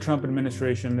under the Trump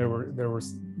administration,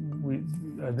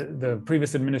 the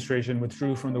previous administration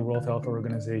withdrew from the World Health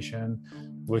Organization,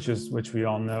 which we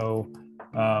all know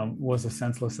was a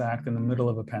senseless act in the middle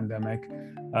of a pandemic.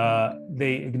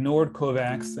 They ignored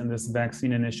COVAX and this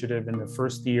vaccine initiative in the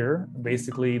first year.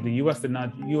 Basically, the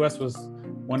U.S. was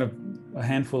one of a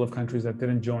handful of countries that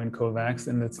didn't join COVAX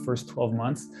in its first 12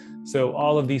 months. So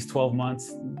all of the first 12 months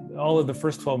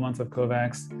of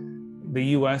COVAX, the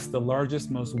U.S., the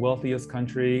largest, most wealthiest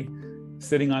country,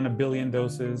 sitting on 1 billion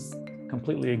doses,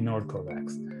 completely ignored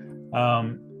COVAX.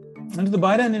 Under the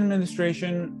Biden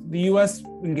administration, the U.S.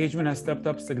 engagement has stepped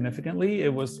up significantly.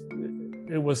 It was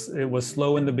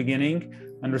slow in the beginning,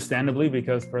 understandably,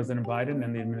 because President Biden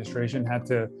and the administration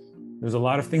there's a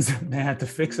lot of things that they had to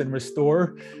fix and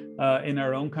restore in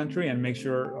our own country and make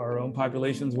sure our own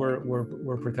populations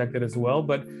were protected as well.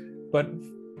 But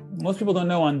most people don't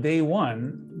know, on day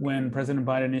one, when President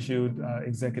Biden issued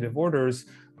executive orders,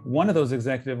 one of those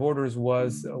executive orders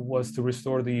was to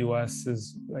restore the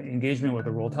U.S.'s engagement with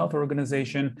the World Health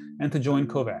Organization and to join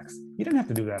COVAX. He didn't have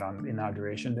to do that on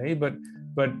Inauguration Day, but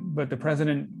the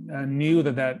president knew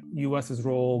that U.S.'s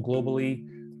role globally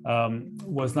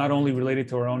was not only related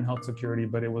to our own health security,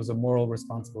 but it was a moral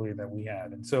responsibility that we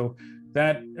had. And so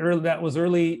that was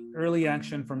early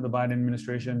action from the Biden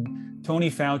administration. Tony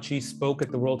Fauci spoke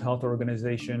at the World Health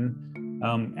Organization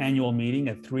annual meeting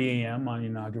at 3 a.m. on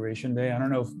Inauguration Day. I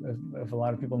don't know if a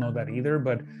lot of people know that either,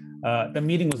 but the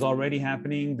meeting was already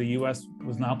happening. The U.S.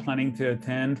 was not planning to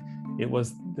attend. It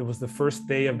was the first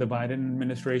day of the Biden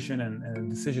administration, and a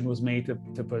decision was made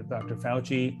to put Dr.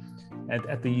 Fauci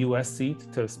at the U.S.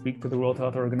 seat to speak to the World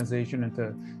Health Organization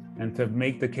and to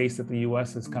make the case that the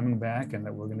U.S. is coming back and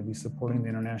that we're going to be supporting the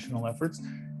international efforts.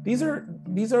 These are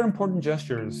important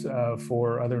gestures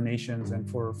for other nations and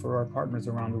for our partners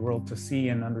around the world to see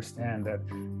and understand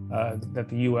that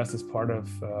the U.S. is part of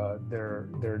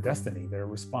their destiny, their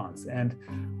response. And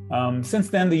since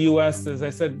then, the U.S., as I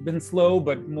said, been slow,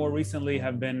 but more recently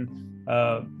have been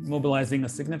mobilizing a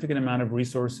significant amount of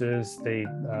resources. They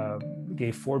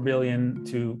gave $4 billion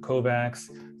to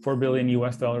COVAX, $4 billion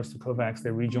US dollars to COVAX. They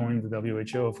rejoined the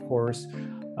WHO, of course.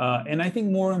 And I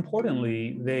think more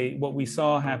importantly, what we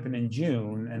saw happen in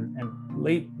June and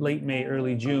late May,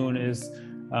 early June is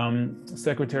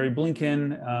Secretary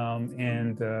Blinken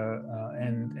and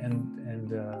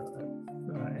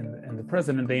the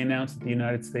president, they announced that the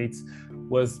United States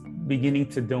was beginning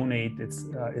to donate its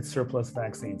surplus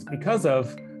vaccines. Because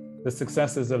of the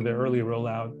successes of the early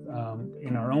rollout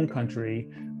in our own country,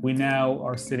 we now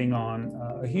are sitting on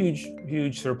a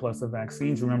huge surplus of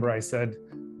vaccines. Remember, I said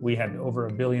we had over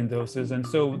 1 billion doses. And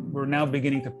so we're now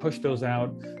beginning to push those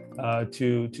out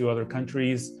to other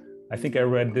countries. I think I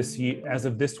read this year, as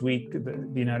of this week,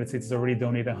 the United States has already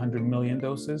donated 100 million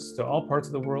doses to all parts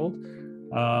of the world.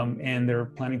 And they're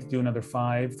planning to do another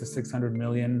 500 to 600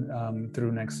 million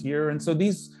through next year. And so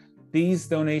these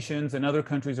donations, and other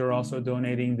countries are also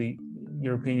donating. The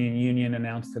European Union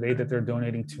announced today that they're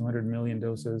donating 200 million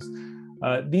doses.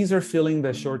 These are filling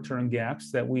the short-term gaps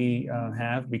that we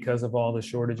have because of all the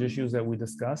shortage issues that we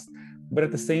discussed. But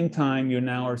at the same time, you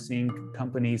now are seeing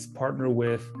companies partner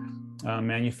with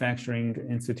manufacturing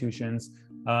institutions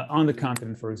on the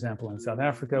continent, for example, in South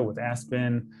Africa with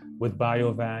Aspen, with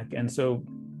BioVac. And so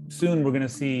soon we're going to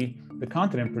see the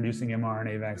continent producing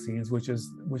mRNA vaccines, which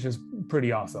is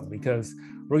pretty awesome, because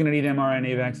we're going to need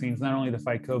mRNA vaccines not only to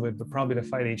fight COVID, but probably to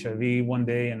fight HIV one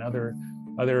day and other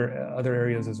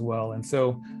areas as well. And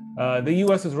so the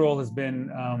U.S.'s role has been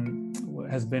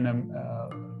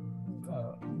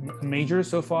major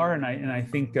so far, and I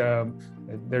think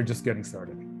they're just getting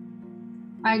started.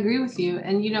 I agree with you.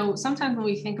 And sometimes when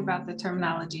we think about the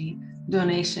terminology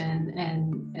donation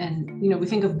and we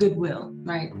think of goodwill,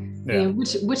 right? Yeah. And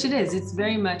which it is. It's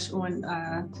very much on.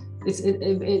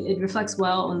 It reflects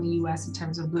well on the U.S. in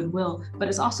terms of goodwill, but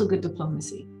it's also good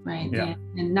diplomacy, right? Yeah.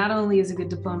 And not only is it good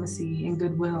diplomacy and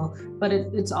goodwill, but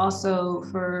it's also,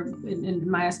 in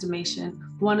my estimation,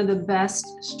 one of the best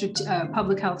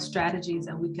public health strategies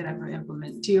that we could ever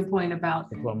implement. To your point about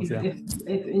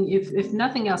if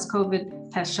nothing else,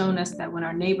 COVID has shown us that when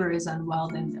our neighbor is unwell,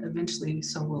 then eventually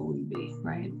so will we be,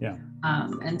 right? Yeah.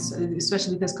 And so,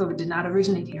 especially because COVID did not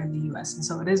originate here in the U.S., and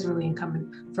so it is really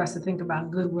incumbent for us to think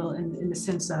about goodwill in the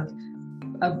sense of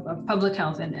public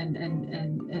health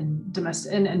and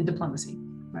domestic and diplomacy,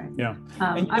 right? Yeah.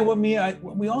 And you know what, Mia,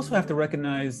 we also have to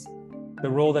recognize the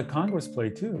role that Congress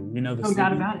played too. No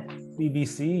doubt about it.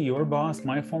 CBC, your boss,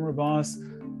 my former boss,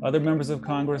 other members of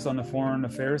Congress on the Foreign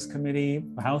Affairs Committee,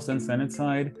 House and Senate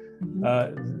side,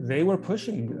 they were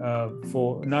pushing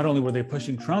for, not only were they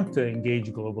pushing Trump to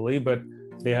engage globally, but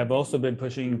they have also been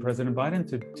pushing President Biden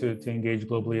to engage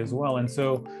globally as well. And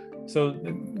so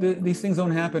these things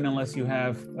don't happen unless you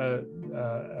have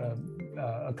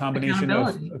a combination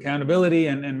of accountability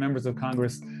and members of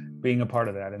Congress being a part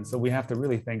of that. And so we have to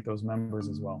really thank those members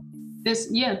as well.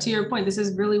 To your point, this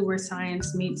is really where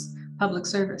science meets public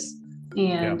service,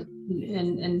 and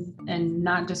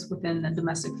not just within the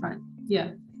domestic front.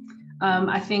 Yeah.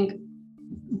 I think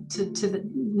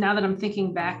now that I'm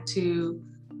thinking back to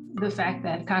the fact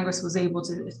that Congress was able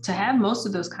to have most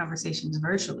of those conversations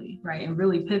virtually, right, and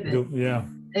really pivot. Yeah.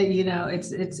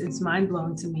 It's mind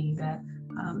blowing to me that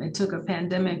it took a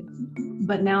pandemic,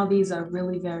 but now these are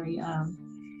really very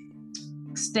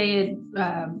stated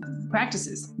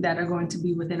practices that are going to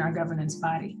be within our governance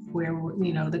body, where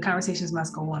the conversations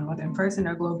must go on, whether in person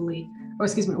or globally,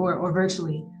 or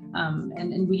virtually,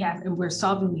 and we're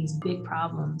solving these big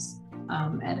problems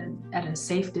at a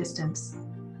safe distance,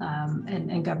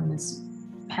 and governance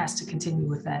has to continue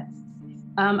with that.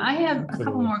 I have a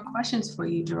couple more questions for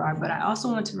you, Gerard, but I also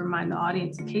want to remind the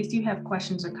audience, in case you have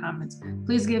questions or comments,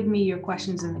 please give me your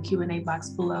questions in the Q&A box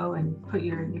below and put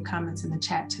your comments in the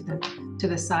chat to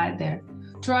the side there.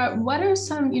 Gerard, what are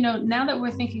some, now that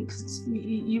we're thinking,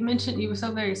 you mentioned, you were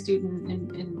so very astute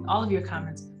in all of your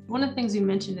comments. One of the things you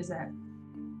mentioned is that,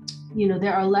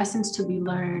 there are lessons to be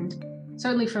learned,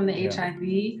 certainly from the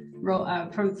HIV,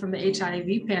 from the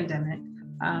HIV pandemic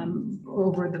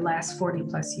over the last 40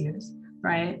 plus years.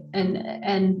 Right,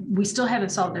 and we still haven't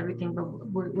solved everything, but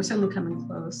we're certainly coming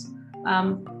close.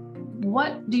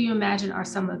 What do you imagine are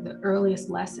some of the earliest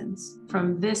lessons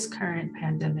from this current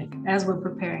pandemic as we're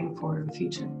preparing for the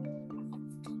future?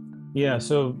 Yeah,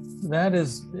 so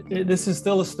this is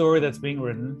still a story that's being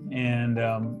written, and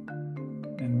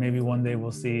maybe one day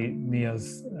we'll see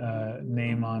Mia's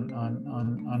name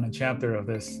on a chapter of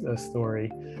this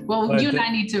story. Well, but you and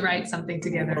I need to write something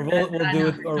together.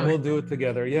 We'll do it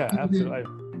together. Yeah, absolutely. I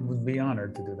would be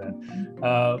honored to do that.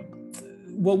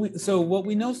 What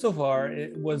we know so far,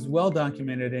 it was well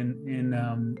documented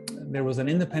there was an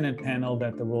independent panel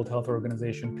that the World Health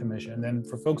Organization commissioned. And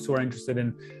for folks who are interested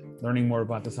in learning more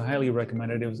about this, I highly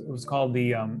recommend it. It was called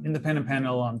the Independent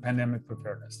Panel on Pandemic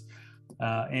Preparedness.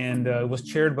 And it was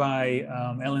chaired by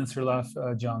Ellen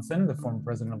Sirleaf Johnson, the former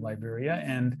president of Liberia,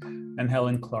 and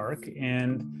Helen Clark.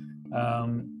 And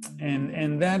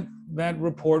that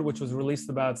report, which was released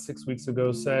about 6 weeks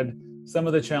ago, said some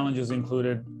of the challenges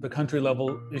included the country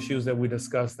level issues that we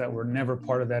discussed that were never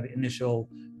part of that initial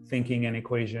thinking and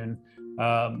equation,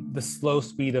 the slow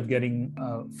speed of getting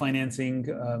financing,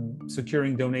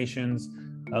 securing donations,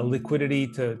 liquidity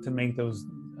to make those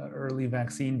early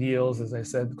vaccine deals. As I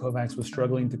said, COVAX was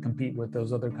struggling to compete with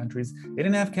those other countries. They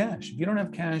didn't have cash. If you don't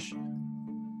have cash,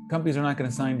 companies are not going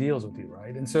to sign deals with you,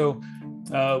 right? And so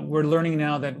we're learning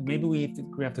now that maybe we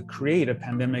have to create a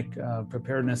pandemic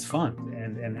preparedness fund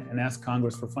and ask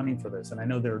Congress for funding for this. And I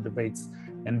know there are debates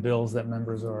and bills that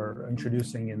members are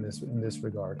introducing in this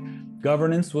regard.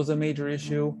 Governance was a major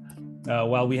issue.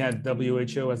 While we had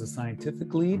WHO as a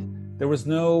scientific lead, there was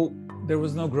no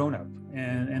grown-up.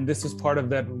 And this is part of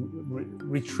that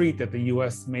retreat that the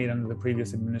U.S. made under the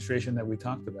previous administration that we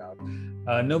talked about.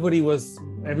 Everybody was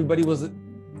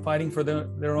fighting for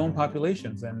their own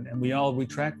populations, and we all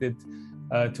retracted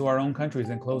to our own countries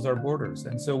and closed our borders.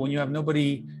 And so when you have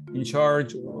nobody in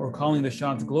charge or calling the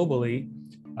shots globally,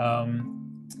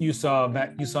 you saw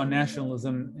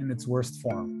nationalism in its worst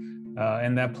form,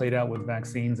 and that played out with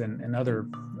vaccines and other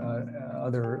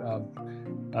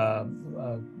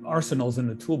arsenals in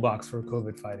the toolbox for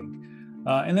COVID fighting.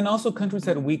 And then also countries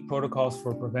had weak protocols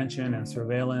for prevention and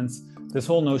surveillance. This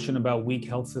whole notion about weak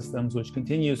health systems, which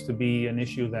continues to be an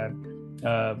issue that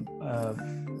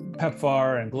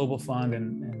PEPFAR and Global Fund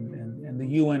and the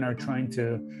UN are trying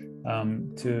to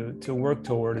work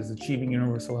toward, is achieving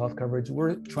universal health coverage.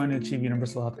 We're trying to achieve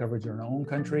universal health coverage in our own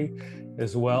country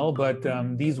as well. But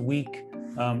these weak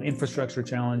infrastructure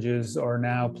challenges are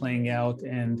now playing out,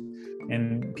 and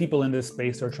people in this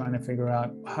space are trying to figure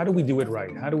out, how do we do it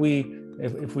right? How do we,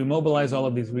 if we mobilize all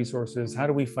of these resources, how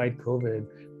do we fight COVID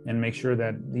and make sure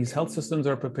that these health systems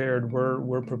are prepared,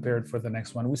 we're prepared for the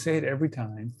next one? We say it every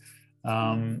time,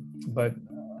 but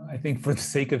I think for the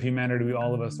sake of humanity,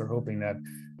 all of us are hoping that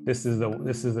this is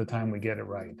the time we get it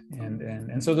right.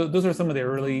 And so those are some of the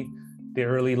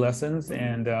early lessons.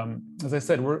 And as I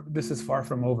said, this is far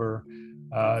from over.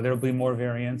 There'll be more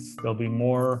variants. There'll be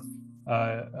more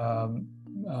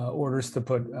orders to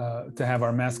have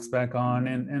our masks back on,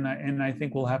 and I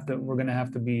think we're going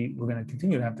to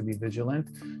continue to have to be vigilant,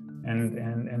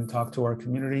 and talk to our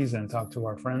communities, and talk to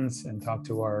our friends, and talk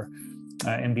to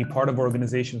and be part of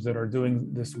organizations that are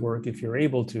doing this work, if you're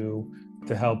able to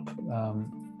help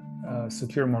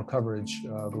secure more coverage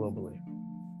globally.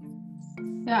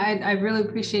 Yeah, I really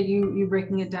appreciate you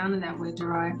breaking it down in that way,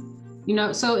 Gerard.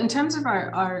 So in terms of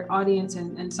our audience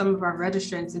and some of our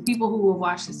registrants and people who will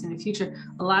watch this in the future,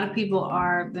 a lot of people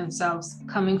are themselves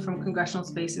coming from congressional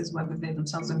spaces, whether they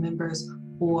themselves are members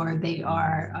or they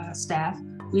are staff.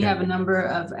 We have a number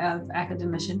of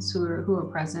academicians who are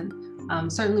present.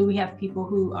 Certainly we have people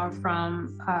who are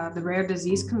from the rare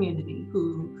disease community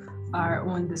who are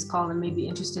on this call and may be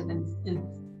interested in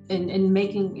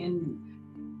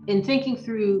thinking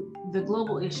through the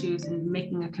global issues and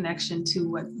making a connection to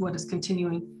what is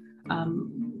continuing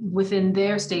within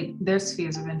their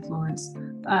spheres of influence.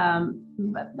 And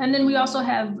then we also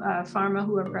have pharma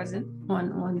who are present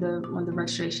on the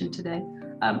registration today.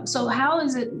 So how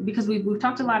is it, because we've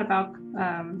talked a lot about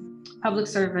public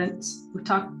servants, we've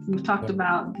talked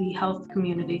about the health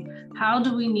community. How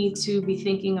do we need to be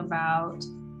thinking about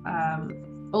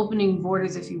opening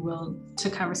borders, if you will, to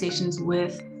conversations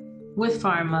with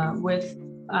pharma,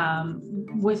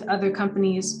 with other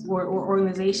companies or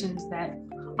organizations that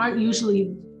aren't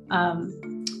usually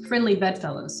friendly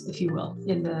bedfellows, if you will,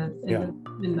 in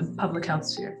the public health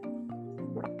sphere?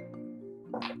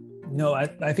 No,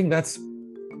 I think that's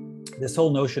this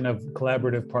whole notion of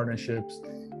collaborative partnerships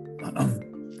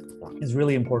is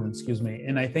really important,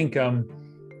 and I think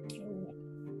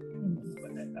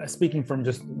speaking from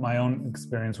just my own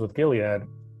experience with Gilead,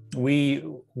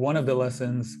 one of the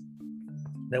lessons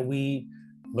that we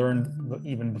learned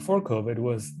even before COVID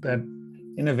was that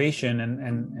innovation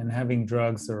and having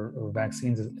drugs or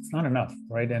vaccines, it's not enough,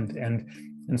 right? And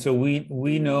so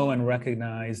we know and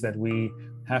recognize that we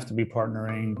have to be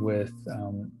partnering with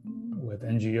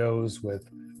NGOs, with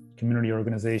community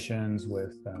organizations,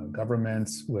 with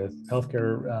governments, with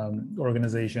healthcare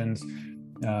organizations,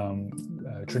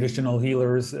 traditional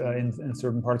healers in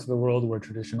certain parts of the world where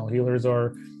traditional healers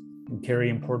carry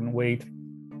important weight.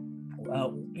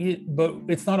 But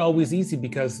it's not always easy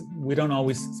because we don't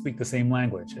always speak the same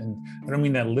language. And I don't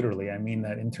mean that literally. I mean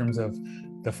that in terms of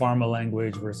the pharma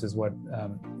language versus what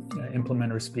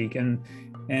implementers speak. And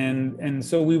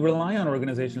so we rely on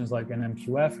organizations like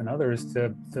NMQF and others to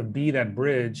be that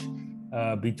bridge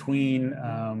between,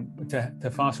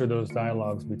 to foster those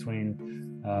dialogues between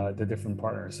the different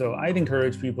partners. So I'd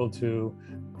encourage people to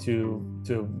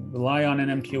rely on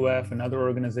NMQF and other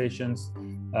organizations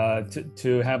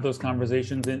to have those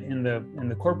conversations. In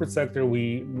the corporate sector,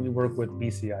 we work with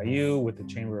BCIU, with the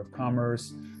Chamber of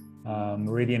Commerce,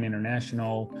 Meridian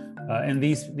International, and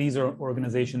these are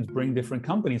organizations bring different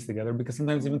companies together because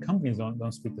sometimes even companies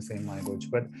don't speak the same language.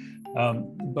 But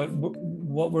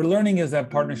what we're learning is that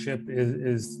partnership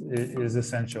is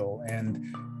essential, and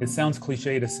it sounds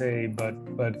cliche to say, but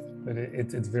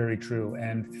it's very true.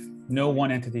 And no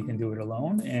one entity can do it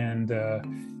alone. And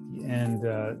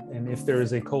if there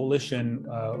is a coalition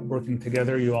working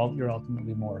together, you're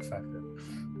ultimately more effective.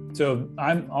 So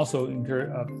I'm also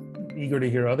eager to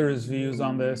hear others' views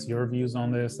on this, your views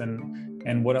on this,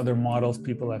 and what other models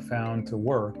people have found to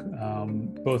work,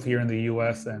 both here in the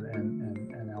U.S.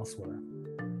 and elsewhere.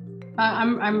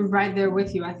 I'm right there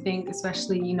with you. I think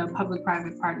especially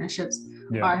public-private partnerships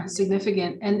are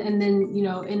significant, and then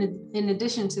in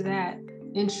addition to that,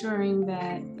 ensuring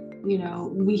that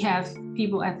we have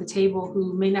people at the table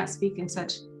who may not speak in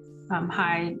such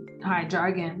high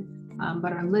jargon,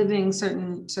 but are living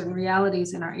certain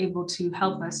realities and are able to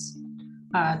help us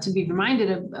to be reminded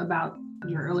about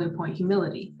your earlier point,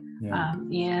 humility,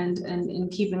 and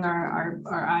keeping our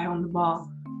eye on the ball,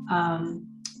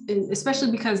 especially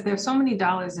because there's so many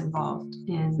dollars involved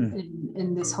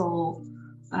in this whole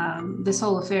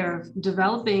affair of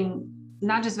developing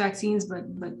not just vaccines but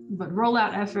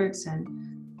rollout efforts, and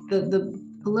the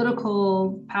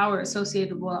political power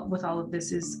associated with all of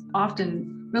this is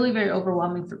often really very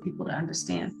overwhelming for people to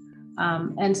understand.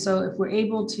 And so if we're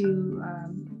able to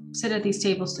sit at these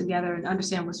tables together and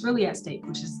understand what's really at stake,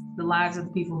 which is the lives of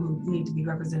the people who need to be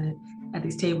represented at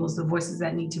these tables, the voices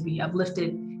that need to be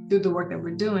uplifted through the work that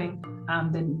we're doing,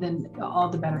 then all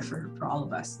the better for all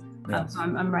of us. So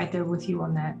I'm right there with you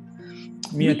on that.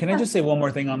 Mia, can I just say one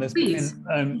more thing on this? Please.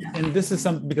 And this is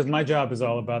something, because my job is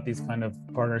all about these kind of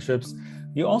partnerships.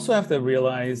 You also have to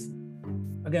realize,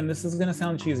 again, this is going to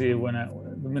sound cheesy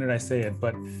the minute I say it,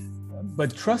 but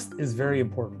trust is very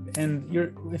important. And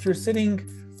if you're sitting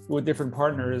with different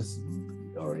partners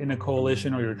or in a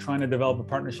coalition, or you're trying to develop a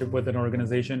partnership with an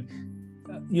organization,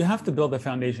 you have to build a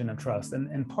foundation of trust.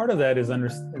 And part of that is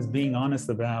being honest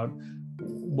about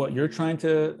what you're trying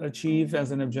to achieve as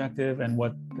an objective and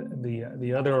what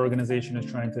the other organization is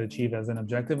trying to achieve as an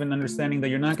objective, and understanding that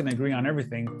you're not going to agree on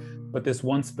everything, but this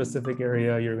one specific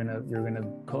area you're gonna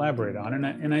collaborate on.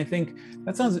 And I think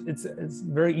that sounds, it's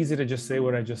very easy to just say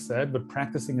what I just said, but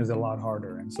practicing is a lot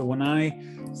harder. And so when I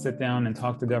sit down and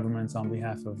talk to governments on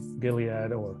behalf of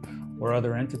Gilead or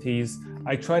other entities,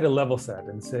 I try to level set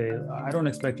and say, I don't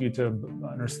expect you to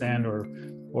understand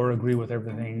or agree with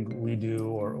everything we do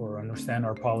or understand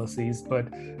our policies,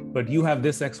 but you have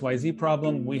this XYZ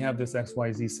problem, we have this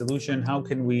XYZ solution. How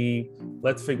can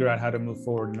let's figure out how to move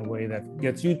forward in a way that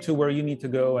gets you to where you need to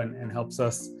go and helps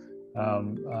us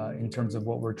in terms of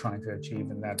what we're trying to achieve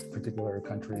in that particular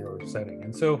country or setting.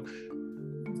 And so,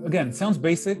 again, it sounds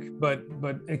basic, but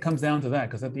it comes down to that,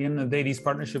 because at the end of the day, these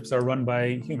partnerships are run by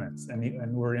humans,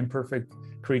 and we're imperfect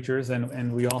creatures,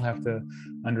 and we all have to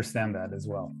understand that as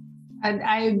well.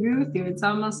 I agree with you. It's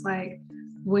almost like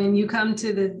when you come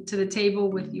to the table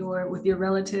with your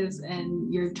relatives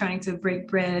and you're trying to break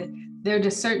bread, there are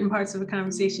just certain parts of the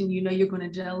conversation you're going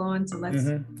to gel on. So let's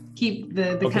keep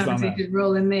the conversation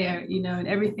rolling there, and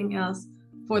everything else,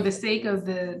 for the sake of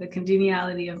the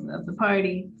congeniality of the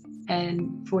party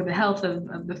and for the health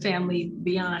of the family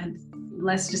beyond,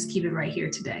 let's just keep it right here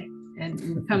today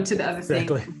and come to the other thing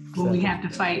when we have to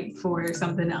fight for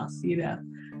something else,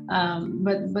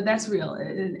 But that's real.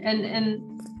 And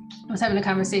I was having a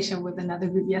conversation with another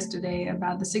group yesterday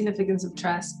about the significance of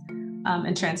trust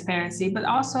and transparency, but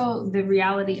also the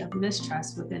reality of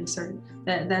mistrust within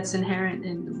that's inherent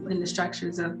in the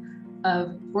structures of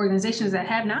organizations that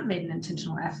have not made an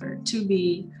intentional effort to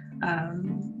be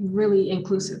really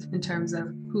inclusive in terms of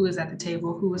who is at the table,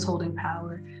 who is holding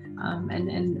power,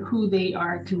 and who they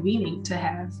are convening to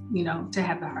have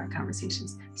the hard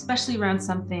conversations, especially around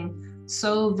something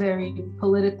so very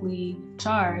politically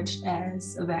charged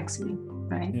as a vaccine,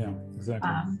 right? Yeah, exactly.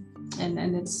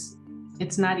 And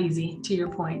it's not easy, to your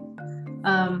point.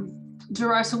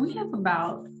 Gerard, so we have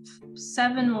about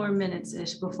 7 more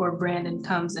minutes-ish before Brandon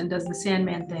comes and does the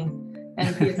Sandman thing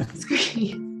and appears on the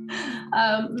screen.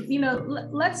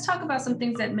 Let's talk about some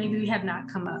things that maybe have not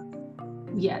come up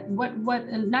yet. What,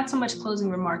 and not so much closing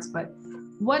remarks, but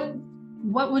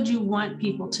what would you want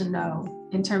people to know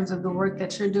in terms of the work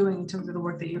that you're doing, in terms of the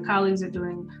work that your colleagues are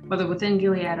doing, whether within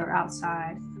Gilead or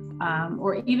outside,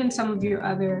 or even some of your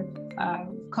other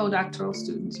co-doctoral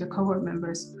students, your cohort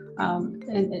members,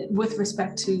 and with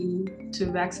respect to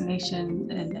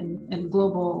vaccination and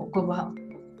global health?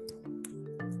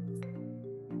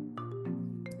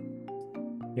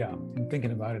 Yeah, I'm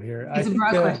thinking about it here. It's a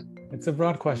broad question. It's a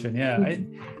broad question, yeah.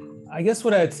 I guess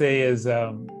what I'd say is,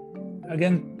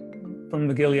 again, from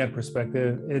the Gilead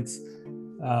perspective, it's,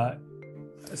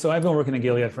 so I've been working at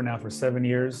Gilead for 7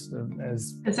 years.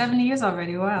 It's 7 years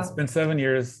already, wow. It's been 7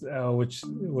 years,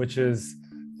 which is,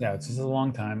 it's just a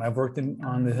long time. I've worked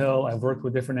on the Hill, I've worked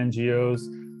with different NGOs,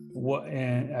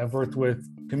 and I've worked with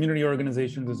community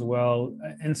organizations as well.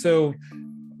 And so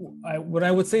what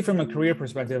I would say from a career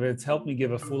perspective, it's helped me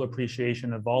give a full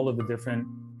appreciation of all of the different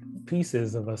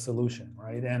pieces of a solution,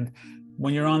 right? And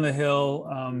when you're on the Hill,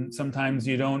 sometimes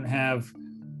you don't have,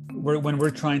 when we're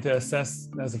trying to assess,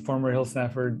 as a former Hill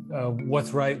staffer,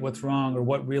 what's right, what's wrong, or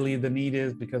what really the need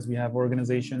is, because we have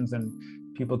organizations and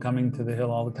people coming to the Hill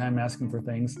all the time asking for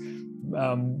things.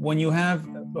 When you have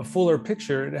a fuller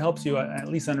picture, it helps you at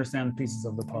least understand the pieces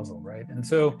of the puzzle, right? And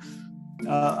so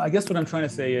I guess what I'm trying to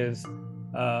say is,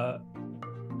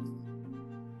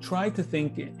 try to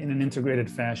think in an integrated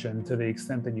fashion to the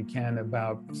extent that you can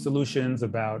about solutions,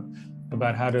 about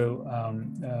how to,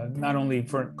 not only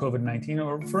for COVID-19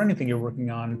 or for anything you're working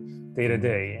on day to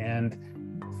day. And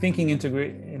thinking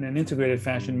in an integrated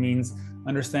fashion means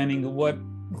understanding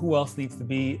who else needs to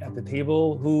be at the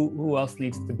table, who else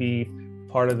needs to be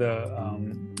part of the,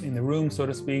 in the room, so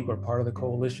to speak, or part of the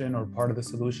coalition or part of the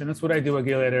solution. That's what I do at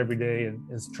Gilead every day,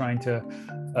 is trying to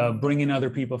bring in other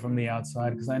people from the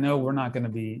outside, because I know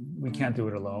we can't do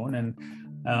it alone.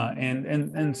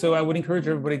 And so I would encourage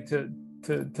everybody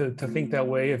to think that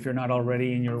way if you're not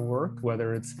already in your work,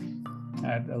 whether it's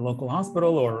at a local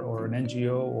hospital or an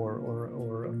NGO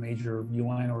or a major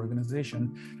UN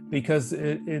organization, because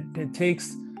it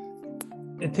takes,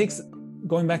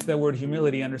 going back to that word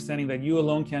humility, understanding that you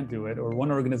alone can't do it, or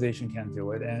one organization can't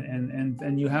do it,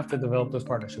 and you have to develop those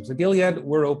partnerships. At Gilead,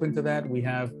 we're open to that. We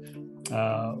have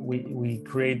we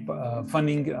create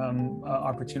funding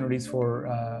opportunities for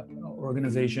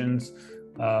organizations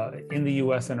in the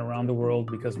US and around the world,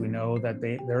 because we know that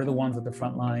they're the ones at the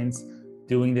front lines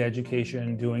doing the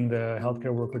education, doing the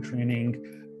healthcare worker training,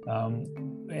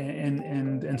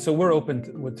 And so we're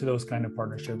open to those kind of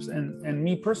partnerships. And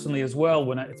me personally as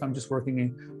well, if I'm just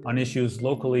working on issues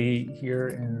locally here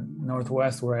in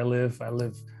Northwest where I live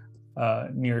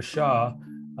near Shaw.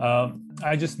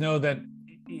 I just know that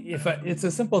it's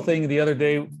a simple thing. The other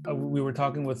day we were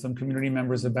talking with some community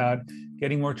members about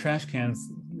getting more trash cans,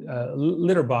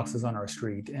 litter boxes on our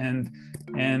street, and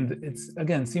it's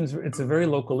a very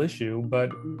local issue,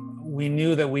 but we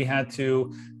knew that we had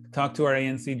to talk to our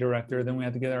ANC director. Then we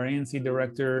had to get our ANC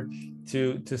director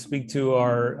to speak to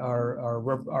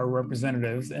our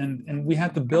representatives, and we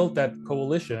had to build that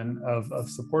coalition of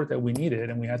support that we needed,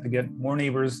 and we had to get more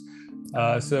neighbors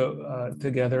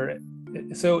together.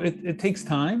 So it takes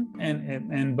time,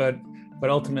 but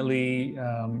ultimately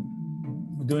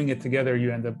doing it together,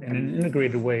 you end up in an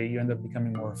integrated way. You end up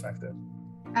becoming more effective.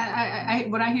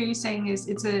 What I hear you saying is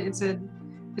it's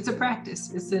a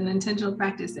practice. It's an intentional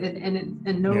practice,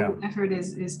 and no effort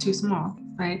is too small,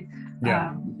 right?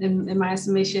 Yeah. In my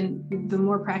estimation, the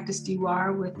more practiced you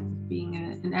are with being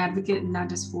an advocate, not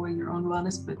just for your own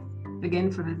wellness, but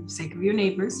again for the sake of your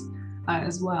neighbors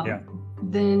as well,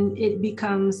 then it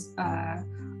becomes a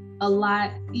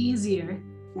lot easier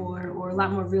or a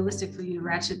lot more realistic for you to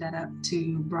ratchet that up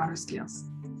to broader scales,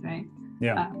 right?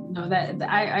 Yeah. No,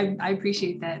 I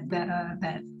appreciate that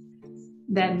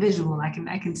visual. I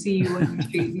can see you on the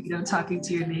street, talking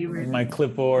to your neighbors. My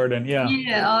clipboard and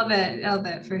all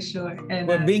that for sure. And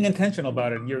but being intentional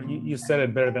about it, you said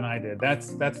it better than I did. That's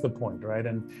the point, right?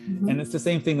 And it's the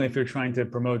same thing if you're trying to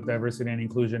promote diversity and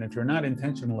inclusion. If you're not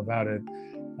intentional about it,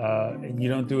 and you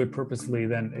don't do it purposely,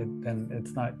 then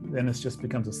it just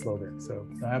becomes a slogan. So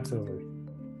absolutely.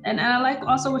 And I like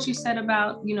also what you said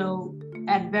about,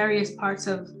 at various parts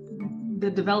of the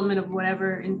development of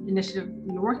whatever initiative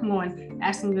you're working on,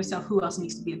 asking yourself who else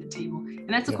needs to be at the table. And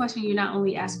that's a question you not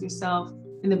only ask yourself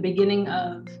in the beginning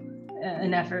of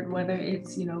an effort, whether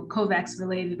it's, COVAX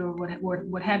related or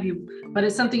what have you, but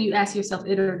it's something you ask yourself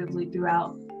iteratively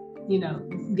throughout,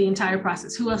 the entire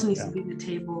process. Who else needs to be at the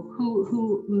table?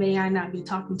 Who may I not be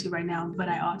talking to right now, but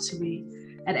I ought to be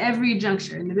at every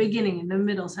juncture, in the beginning, in the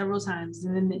middle, several times,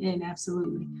 and in the end,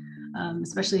 absolutely.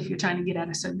 Especially if you're trying to get at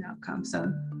a certain outcome.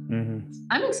 So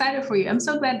I'm excited for you. I'm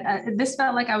so glad. This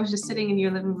felt like I was just sitting in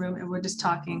your living room and we're just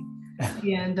talking.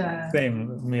 And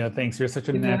same, Mia. Thanks. You're such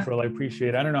a natural. I appreciate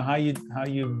it. I don't know how you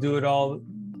do it all,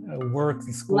 work,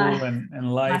 school,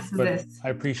 and life, but I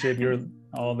appreciate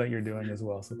all that you're doing as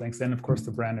well. So thanks, and of course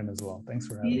to Brandon as well. Thanks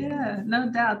for having me. Yeah,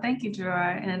 no doubt. Thank you,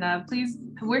 Gerard. And please,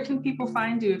 where can people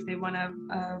find you if they want to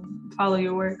follow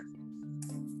your work?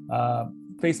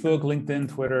 Facebook, LinkedIn,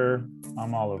 Twitter.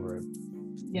 I'm all over it.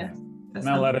 Yeah.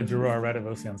 Not a lot of Gerard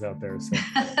Radivosians out there. So.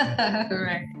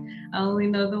 Right. I only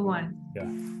know the one. Yeah.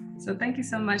 So thank you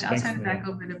so much. I'll turn it back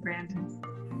over to Brandon.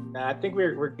 I think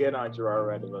we're good on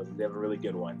Gerard Radivosian. They have a really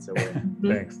good one. So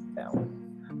thanks. That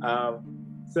one.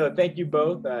 So thank you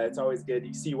both. It's always good.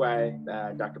 You see why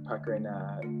Dr. Puckering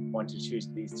wanted to choose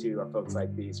these two or folks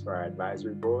like these for our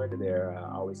advisory board. They're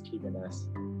always keeping us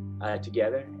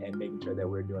together and making sure that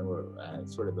we're doing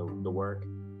sort of the work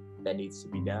that needs to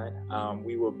be done.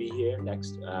 We will be here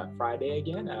next Friday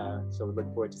again, so we look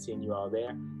forward to seeing you all there.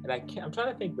 And I'm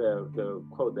trying to think the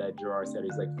quote that Gerard said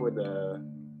is like, for the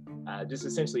just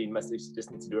essentially you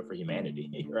just need to do it for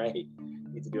humanity, right?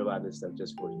 You need to do a lot of this stuff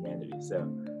just for humanity.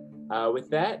 So with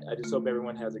that, I just hope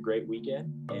everyone has a great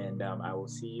weekend, and I will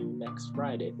see you next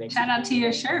Friday. Thanks. Shout out to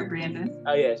your shirt, Brandon.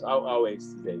 Oh yes, I'll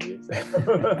always say you.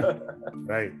 So.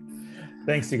 Right.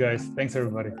 Thanks, you guys. Thanks,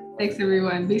 everybody. Thanks,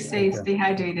 everyone. Be safe. Stay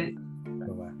hydrated.